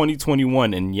it's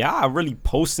 2021, and y'all really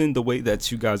posting the way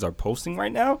that you guys are posting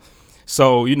right now.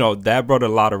 So that brought a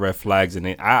lot of red flags, and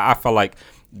I felt like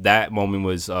that moment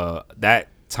was that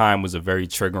time was a very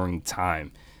triggering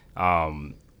time.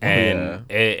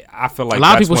 I feel like A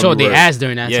lot of that's people when showed we their were- ass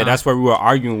during that Yeah, time. that's where we were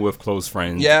arguing with close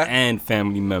friends Yeah. and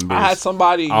family members. I had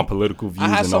somebody on political views. I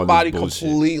had and somebody all this bullshit.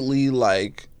 completely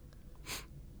like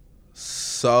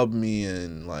sub me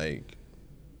and like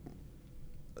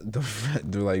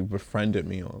befriended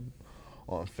me on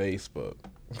Facebook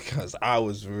because I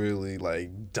was really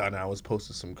like done. I was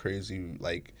posting some crazy,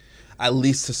 like, at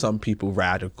least to some people,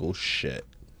 radical shit.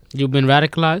 You've been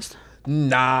radicalized?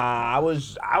 Nah, I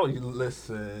was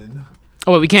listen.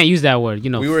 Oh, wait, we can't use that word.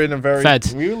 We were in a very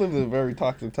feds. we lived in a very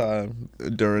toxic time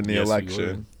during the Yes, we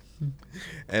election.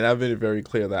 And I've made it very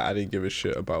clear that I didn't give a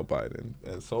shit about Biden.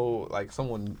 And so, like,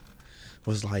 someone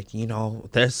was like,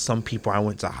 there's some people I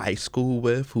went to high school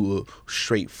with who are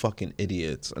straight fucking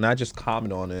idiots. And I just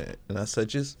commented on it. And I said,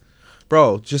 just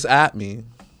at me.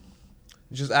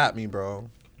 Just at me, bro.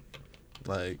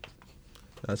 Like,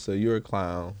 I said, you're a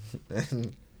clown.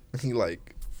 And he,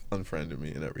 like, unfriended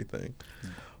me and everything.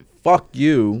 Fuck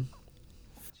you.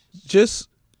 Just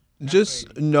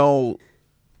know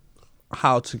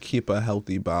how to keep a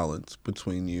healthy balance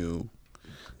between you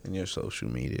and your social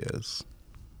medias.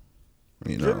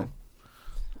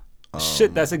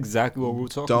 Shit, that's exactly what we were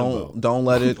talking about. Don't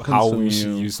let it consume How we you.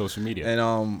 should use social media.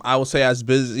 And I would say as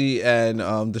busy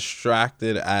and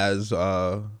distracted as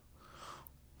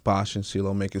Bosch and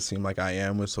CeeLo make it seem like I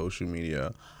am with social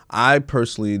media, I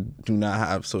personally do not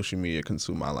have social media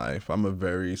consume my life. I'm a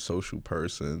very social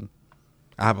person.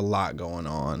 I have a lot going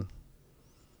on.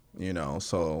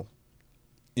 So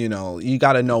you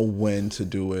got to know when to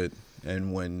do it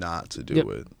and when not to do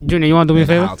it. Junior, you want to do me a And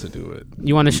favor? how to do it.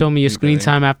 You want to show me your screen Okay.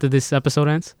 time after this episode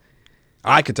ends?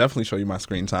 I could definitely show you my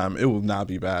screen time. It will not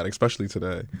be bad, especially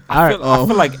today. All right. I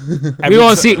feel like We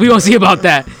won't see about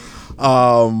that.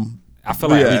 I feel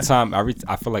like Yeah.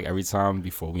 I feel like every time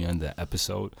before we end the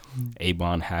episode,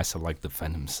 Abon has to like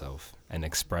defend himself and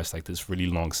express like this really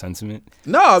long sentiment.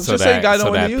 No, I'm just saying you got to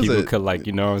know when to use people it. could like,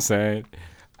 you know what I'm saying?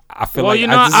 I feel Well, like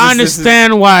I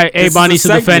understand why this is Abon a needs to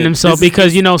defend segment. himself This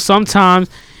is- because sometimes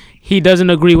he doesn't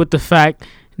agree with the fact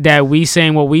that we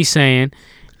saying what we saying,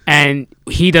 and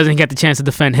he doesn't get the chance to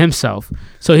defend himself.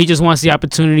 So he just wants the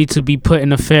opportunity to be put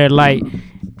in a fair light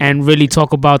and really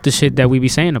talk about the shit that we be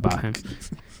saying about him.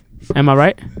 Am I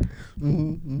right?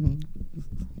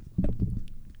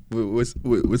 What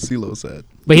CeeLo said.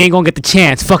 But he ain't gonna get the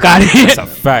chance. Fuck out of here. That's a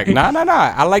fact. Nah.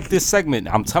 I like this segment.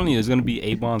 I'm telling you, it's gonna be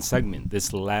Abon's segment.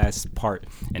 This last part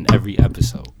in every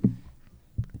episode.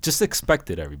 Just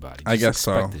expect it, everybody. I Just guess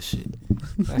so. expect this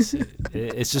shit. That's it.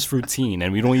 It's just routine,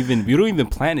 and we don't even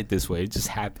plan it this way. It just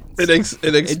happens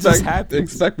just happens.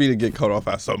 Expect me to get cut off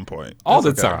at some point. all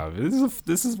That's the okay. time.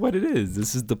 This is what it is.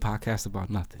 This is the podcast about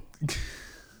nothing.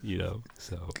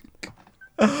 So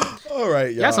All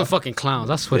right, y'all. Y'all some fucking clowns.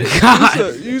 I swear to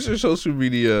God. Use your social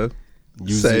media.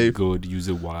 use Safe. it good. Use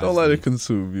it wisely. Don't let it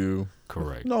consume you.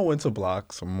 Correct. Know when to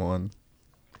block someone.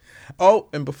 Oh,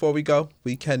 and before we go,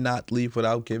 we cannot leave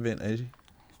without giving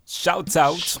Shouts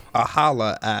out. a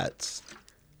holla at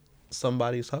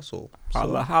somebody's hustle.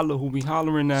 Holla, holla. Who we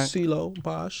hollering at? CeeLo,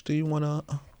 Bosch, do you want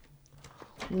to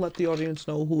let the audience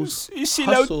know whose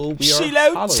Sheila, hustle we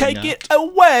are hollering take at? it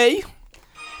away.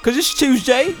 Because it's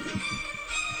Tuesday.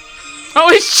 Oh,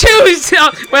 it's Tuesday.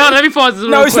 Wait, hold on, let me pause this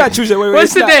real No, it's quick. not Tuesday. Wait, What's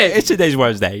it's the not. day? It's today's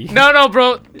Wednesday. No,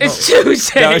 bro. It's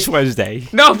Tuesday. No, it's Wednesday.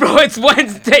 No, bro, it's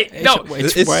Wednesday. No,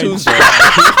 It's It's Wednesday. Tuesday.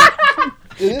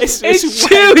 it's Wednesday.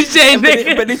 Tuesday, But,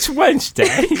 nigga. but it's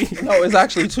Wednesday. No, it's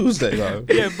actually Tuesday, though.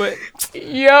 Yeah, but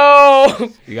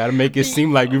Yo, you gotta make it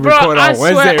seem like we Bro, record I on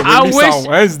swear, Wednesday. And I release wish- on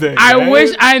Wednesday. I man.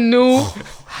 wish I knew.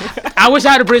 I wish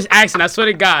I had a British accent. I swear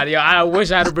to God, yo, I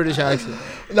wish I had a British accent.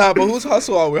 Nah, but whose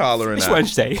hustle are we hollering It's at?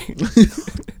 Wednesday.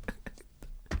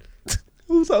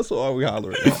 Whose hustle are we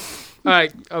hollering at? All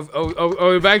right, are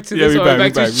we back to Yeah, this? we Or back, are we we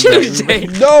back to back, we back, we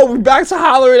Tuesday? No, we back to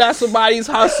hollering at somebody's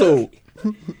hustle.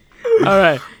 All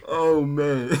right. Oh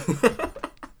man.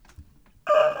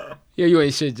 Yeah, you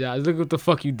ain't shit, Josh. Look what the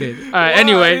fuck you did. All right, I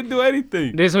anyway, didn't do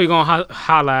anything. this is what we gonna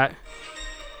holla at.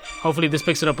 Hopefully this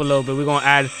picks it up a little bit. We're gonna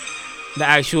add the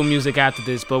actual music after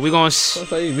this, but we're gonna.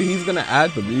 He's gonna add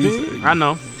the music. I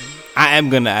know. I am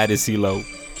gonna add a CeeLo.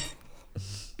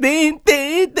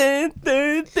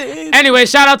 Anyway,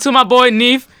 shout out to my boy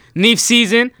Neef. Neef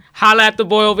Season. Holla at the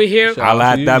boy over here.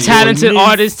 Holla at that boy, Talented Neef.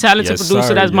 artist, talented Yes, producer.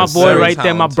 sir. That's my Yes, boy sir. right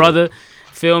there, my Talented. brother.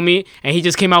 Feel me? And he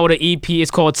just came out with an EP.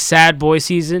 It's called Sad Boy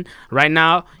Season. Right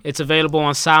now, it's available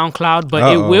on SoundCloud,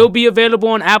 but it will be available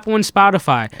on Apple and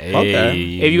Spotify.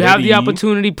 Hey, If you have the Liddy.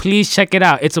 opportunity, please check it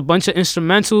out. It's a bunch of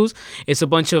instrumentals. It's a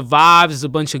bunch of vibes. It's a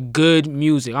bunch of good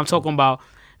music. I'm talking about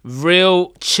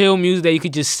real chill music that you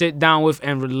could just sit down with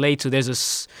and relate to. There's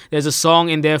a song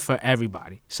in there for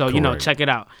everybody. So, Correct. check it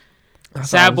out. That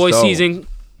Sad sounds Boy dope. Season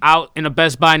out in a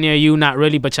Best Buy near you. Not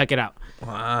really, but check it out.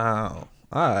 Wow.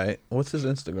 All right. What's his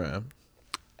Instagram?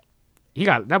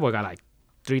 That boy got like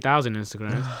 3,000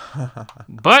 Instagrams.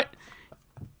 But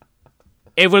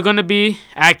if we're gonna be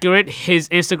accurate, his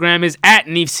Instagram is at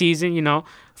Neef Season.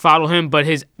 Follow him. But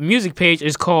his music page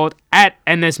is called at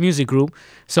NS Music Group.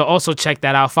 So also check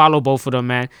that out. Follow both of them,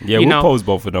 man. Yeah, we'll post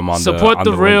both of them on support on the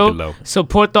link real, below.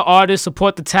 support the artist,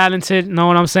 support the talented. Know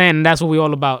what I'm saying? And that's what we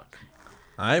all about.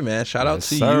 All right, man. Shout out Yes,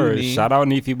 to sir. you. Shout out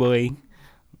Neefy boy.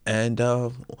 And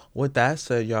with that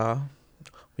said, y'all,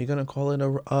 we're gonna call it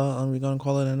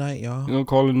a night, y'all. You gonna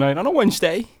call it night on a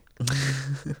Wednesday?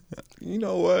 You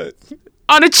know what?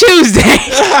 On a Tuesday.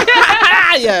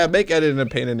 Yeah, make editing a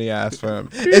pain in the ass for him.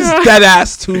 It's dead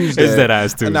ass Tuesday. It's dead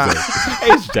ass Tuesday. Nah.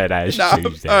 It's dead ass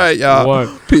Tuesday. All right, y'all.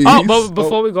 Word. Peace. Oh, but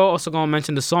before we go, also gonna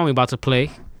mention the song we about to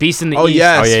play, "Beast in the Oh East."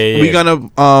 yes, Oh, yeah. we gonna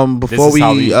before is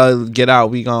how we we- get out,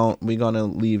 we gonna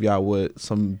leave y'all with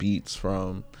some beats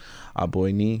from our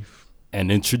boy Neef. And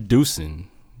introducing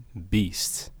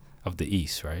Beast of the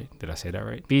East, right? Did I say that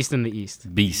right? Beast in the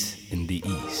East. Beast in the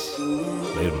East.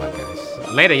 Later, my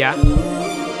guys. Later,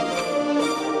 y'all.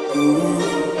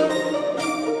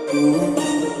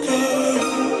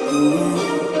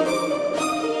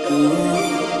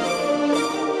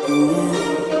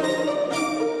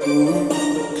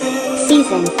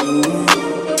 Season.